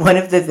 One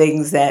of the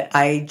things that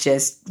I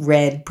just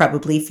read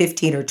probably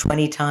 15 or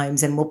 20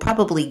 times and will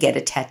probably get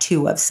a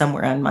tattoo of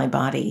somewhere on my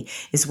body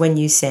is when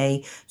you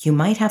say, you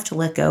might have to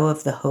let go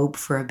of the hope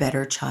for a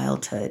better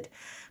childhood,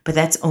 but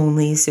that's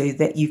only so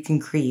that you can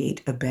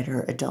create a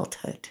better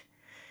adulthood.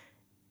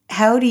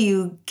 How do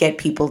you get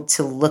people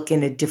to look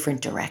in a different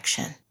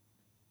direction?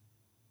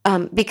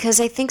 Because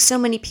I think so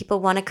many people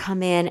want to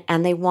come in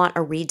and they want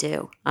a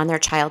redo on their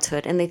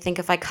childhood. And they think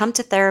if I come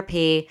to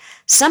therapy,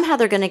 somehow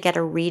they're going to get a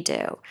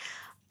redo.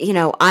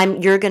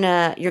 You're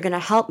gonna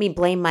help me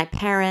blame my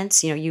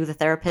parents. You, the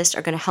therapist,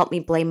 are going to help me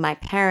blame my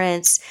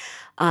parents.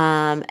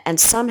 And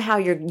somehow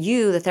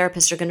you, the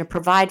therapist, are going to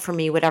provide for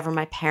me whatever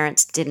my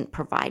parents didn't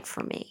provide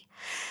for me.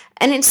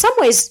 And in some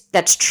ways,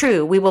 that's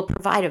true. We will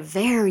provide a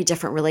very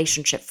different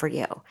relationship for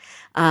you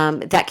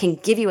that can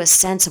give you a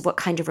sense of what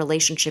kind of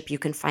relationship you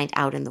can find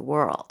out in the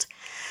world.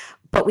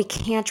 But we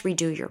can't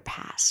redo your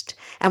past.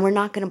 And we're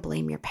not going to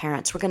blame your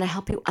parents. We're going to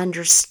help you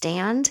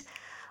understand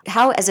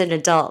how, as an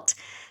adult,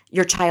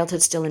 your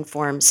childhood still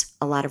informs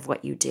a lot of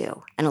what you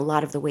do and a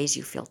lot of the ways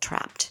you feel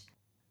trapped.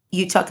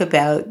 You talk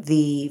about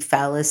the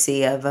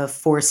fallacy of a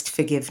forced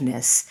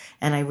forgiveness,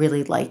 and I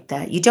really like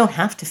that. You don't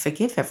have to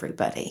forgive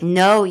everybody.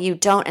 No, you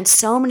don't. And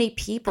so many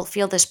people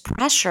feel this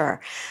pressure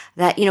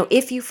that,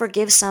 if you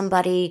forgive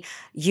somebody,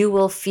 you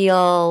will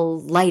feel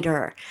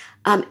lighter.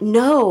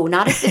 No,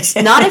 not if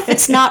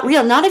it's not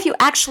real. Not if you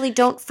actually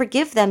don't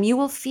forgive them. You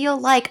will feel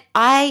like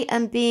I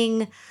am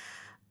being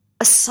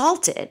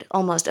assaulted,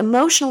 almost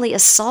emotionally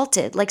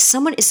assaulted, like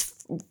someone is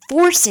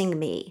forcing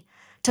me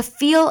to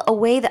feel a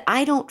way that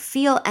I don't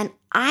feel. And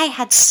I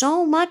had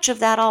so much of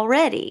that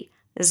already,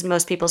 is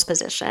most people's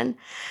position,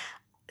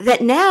 that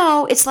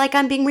now it's like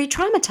I'm being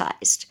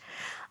re-traumatized.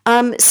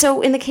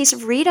 So in the case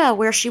of Rita,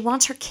 where she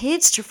wants her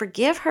kids to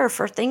forgive her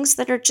for things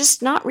that are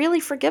just not really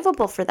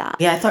forgivable for them.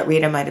 Yeah, I thought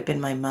Rita might have been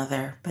my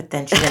mother, but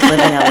then she didn't live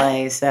in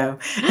LA, so.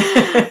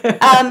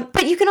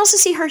 But you can also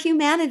see her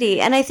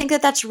humanity. And I think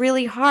that that's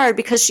really hard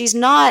because she's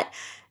not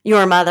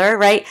your mother,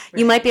 right?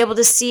 You might be able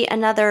to see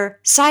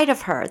another side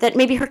of her that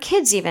maybe her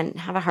kids even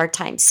have a hard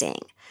time seeing.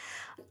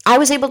 I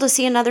was able to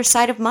see another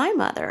side of my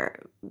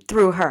mother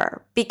through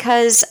her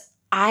because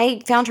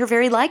I found her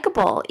very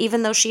likable,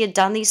 even though she had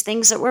done these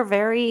things that were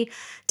very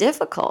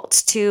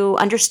difficult to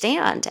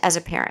understand as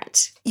a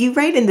parent. You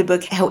write in the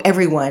book how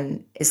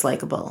everyone is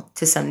likable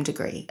to some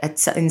degree,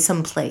 in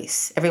some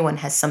place. Everyone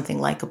has something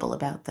likable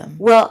about them.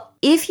 Well,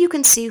 if you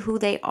can see who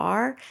they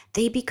are,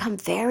 they become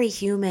very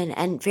human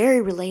and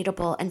very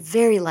relatable and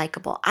very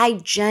likable. I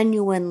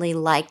genuinely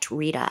liked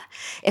Rita.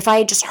 If I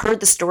had just heard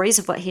the stories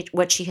of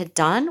what she had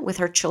done with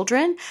her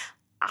children,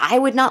 I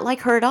would not like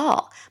her at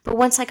all. But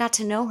once I got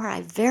to know her,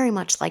 I very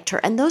much liked her.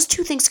 And those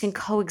two things can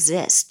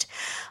coexist.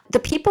 The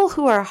people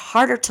who are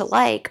harder to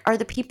like are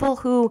the people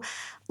who,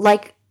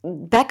 like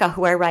Becca,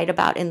 who I write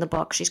about in the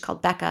book. She's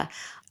called Becca.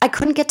 I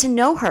couldn't get to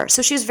know her.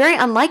 So she was very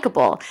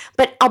unlikable.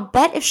 But I'll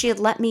bet if she had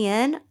let me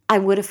in, I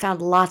would have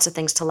found lots of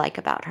things to like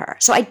about her.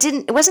 So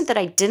it wasn't that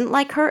I didn't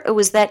like her. It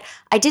was that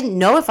I didn't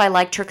know if I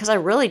liked her because I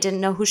really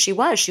didn't know who she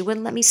was. She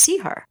wouldn't let me see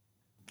her.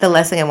 The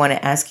last thing I want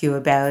to ask you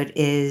about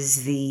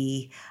is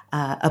the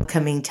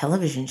upcoming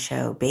television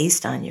show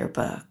based on your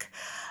book.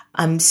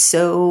 I'm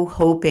so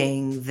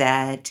hoping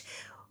that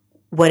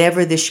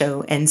whatever the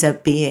show ends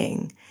up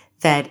being,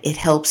 that it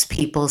helps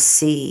people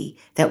see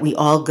that we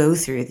all go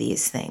through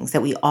these things,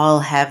 that we all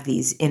have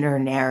these inner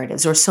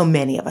narratives, or so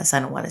many of us. I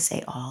don't want to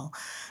say all.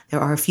 There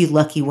are a few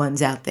lucky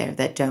ones out there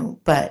that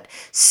don't, but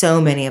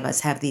so many of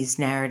us have these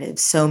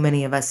narratives. So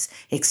many of us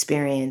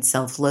experience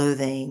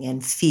self-loathing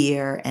and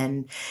fear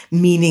and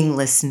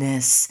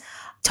meaninglessness.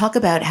 Talk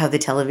about how the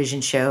television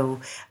show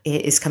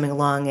is coming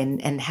along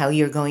and how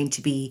you're going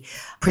to be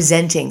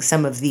presenting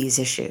some of these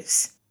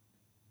issues.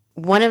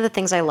 One of the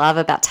things I love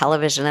about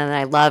television, and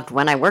I loved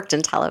when I worked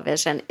in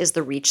television, is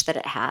the reach that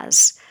it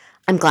has.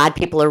 I'm glad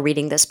people are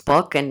reading this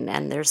book,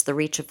 and there's the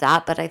reach of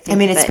that. But I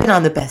think it's been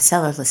on the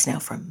bestseller list now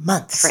for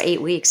months. For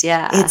 8 weeks,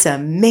 yeah. It's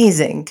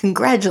amazing.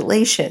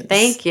 Congratulations.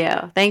 Thank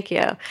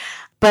you.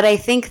 But I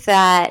think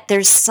that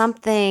there's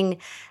something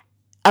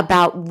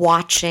about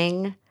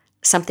watching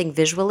something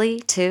visually,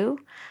 too,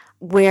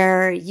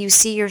 where you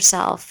see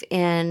yourself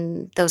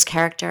in those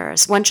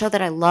characters. One show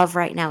that I love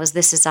right now is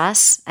This Is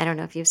Us. I don't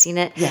know if you've seen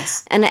it.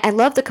 Yes. And I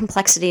love the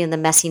complexity and the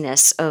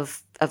messiness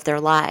of their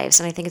lives.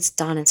 And I think it's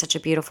done in such a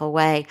beautiful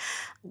way.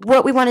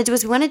 What we want to do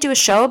is we want to do a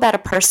show about a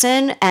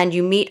person, and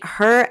you meet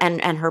her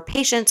and her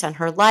patients and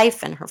her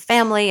life and her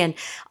family and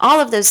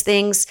all of those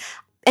things.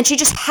 And she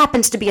just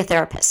happens to be a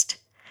therapist.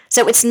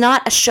 So it's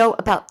not a show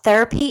about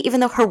therapy, even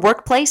though her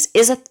workplace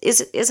is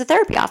a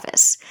therapy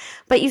office.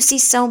 But you see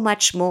so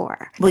much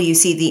more. Well, you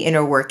see the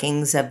inner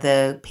workings of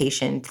the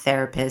patient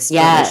therapist.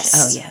 Yes.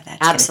 Oh, yeah,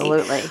 that's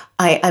absolutely.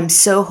 I'm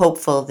so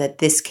hopeful that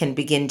this can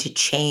begin to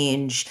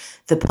change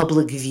the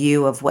public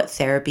view of what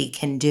therapy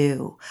can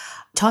do.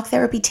 Talk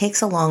therapy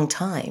takes a long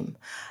time.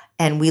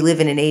 And we live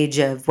in an age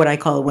of what I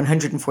call a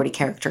 140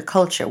 character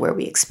culture where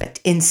we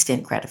expect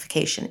instant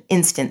gratification,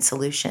 instant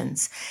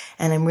solutions.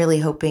 And I'm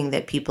really hoping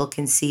that people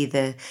can see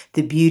the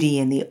beauty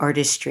and the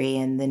artistry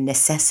and the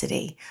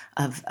necessity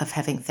of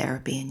having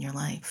therapy in your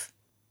life.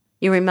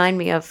 You remind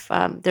me of,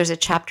 there's a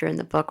chapter in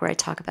the book where I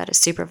talk about a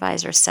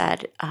supervisor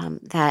said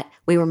that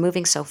we were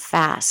moving so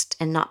fast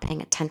and not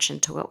paying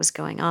attention to what was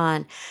going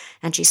on.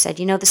 And she said,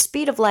 the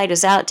speed of light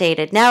is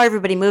outdated. Now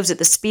everybody moves at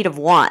the speed of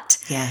want.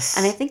 Yes.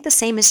 And I think the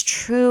same is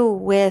true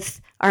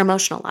with our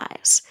emotional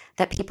lives,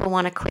 that people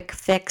want a quick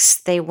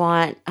fix. They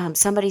want,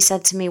 somebody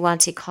said to me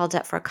once, he called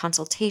up for a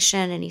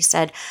consultation and he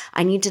said,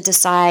 I need to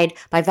decide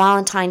by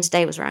Valentine's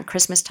Day, it was around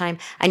Christmas time,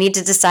 I need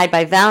to decide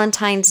by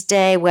Valentine's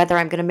Day whether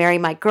I'm going to marry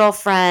my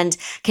girlfriend.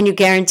 Can you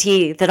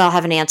guarantee that I'll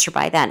have an answer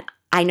by then?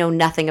 I know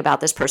nothing about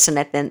this person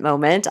at the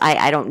moment.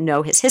 I don't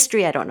know his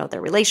history. I don't know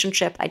their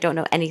relationship. I don't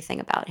know anything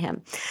about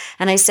him.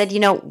 And I said,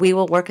 we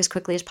will work as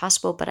quickly as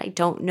possible, but I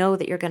don't know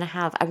that you're going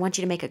to I want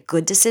you to make a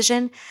good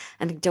decision.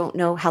 And I don't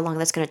know how long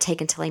that's going to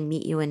take until I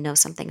meet you and know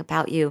something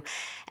about you.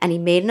 And he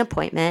made an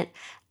appointment.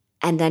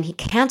 And then he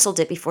canceled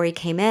it before he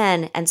came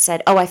in and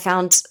said, I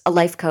found a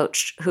life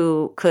coach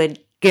who could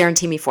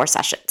guarantee me 4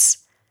 sessions.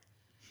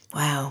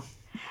 Wow.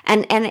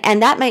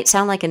 And that might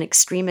sound like an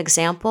extreme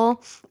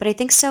example, but I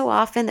think so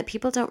often that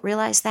people don't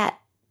realize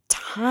that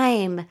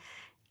time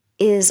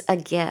is a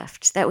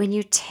gift, that when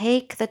you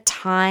take the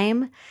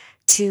time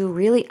to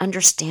really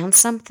understand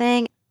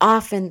something,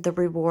 often the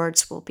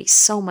rewards will be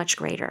so much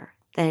greater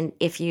than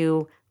if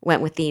you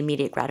went with the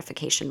immediate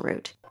gratification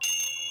route.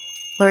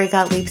 Lori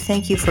Gottlieb,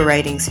 thank you for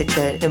writing such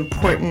an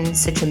important,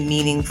 such a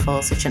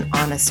meaningful, such an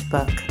honest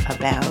book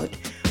about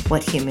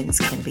what humans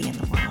can be in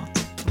the world.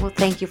 Well,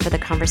 thank you for the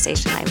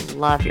conversation. I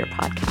love your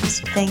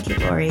podcast. Thank you,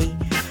 Lori.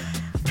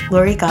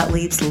 Lori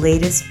Gottlieb's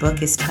latest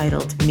book is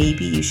titled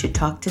Maybe You Should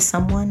Talk to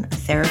Someone, a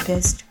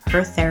Therapist,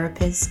 Her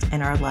Therapist,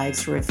 and Our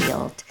Lives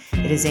Revealed.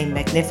 It is a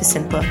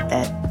magnificent book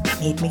that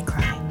made me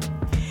cry.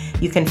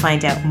 You can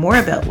find out more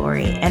about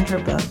Lori and her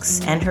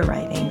books and her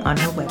writing on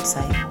her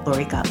website,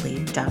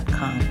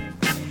 lorigottlieb.com.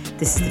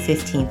 This is the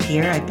 15th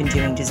year I've been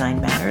doing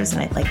Design Matters,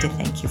 and I'd like to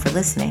thank you for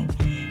listening.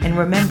 And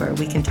remember,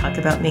 we can talk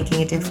about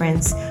making a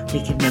difference,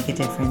 we can make a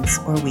difference,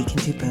 or we can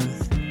do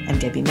both. I'm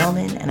Debbie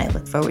Millman, and I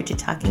look forward to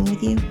talking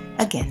with you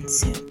again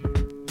soon.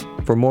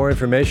 For more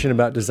information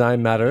about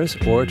Design Matters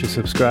or to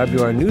subscribe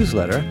to our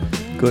newsletter,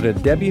 go to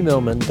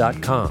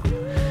debbiemillman.com.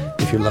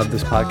 If you love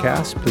this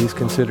podcast, please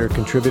consider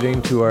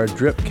contributing to our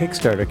DRIP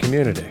Kickstarter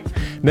community.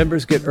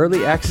 Members get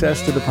early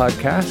access to the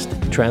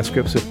podcast,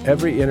 transcripts of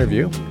every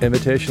interview,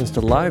 invitations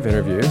to live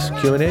interviews,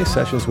 Q&A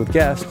sessions with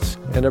guests,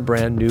 and a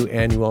brand new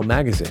annual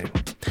magazine.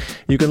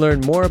 You can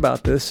learn more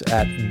about this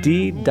at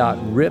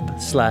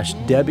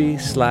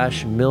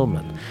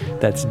d.rip/Debbie/Millman.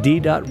 That's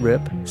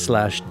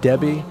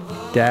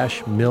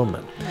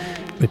d.rip/Debbie-Millman.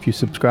 If you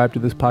subscribe to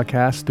this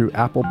podcast through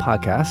Apple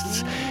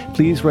Podcasts,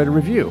 please write a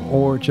review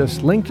or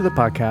just link to the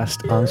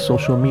podcast on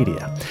social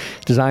media.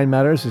 Design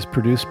Matters is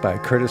produced by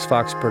Curtis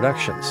Fox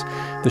Productions.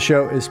 The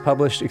show is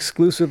published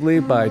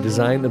exclusively by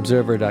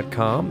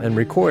DesignObserver.com and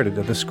recorded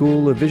at the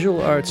School of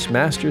Visual Arts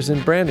Masters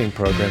in Branding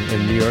program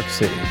in New York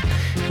City.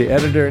 The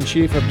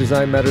editor-in-chief of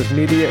Design Matters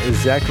Media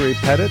is Zachary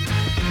Pettit,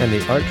 and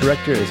the art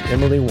director is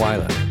Emily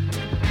Weiland.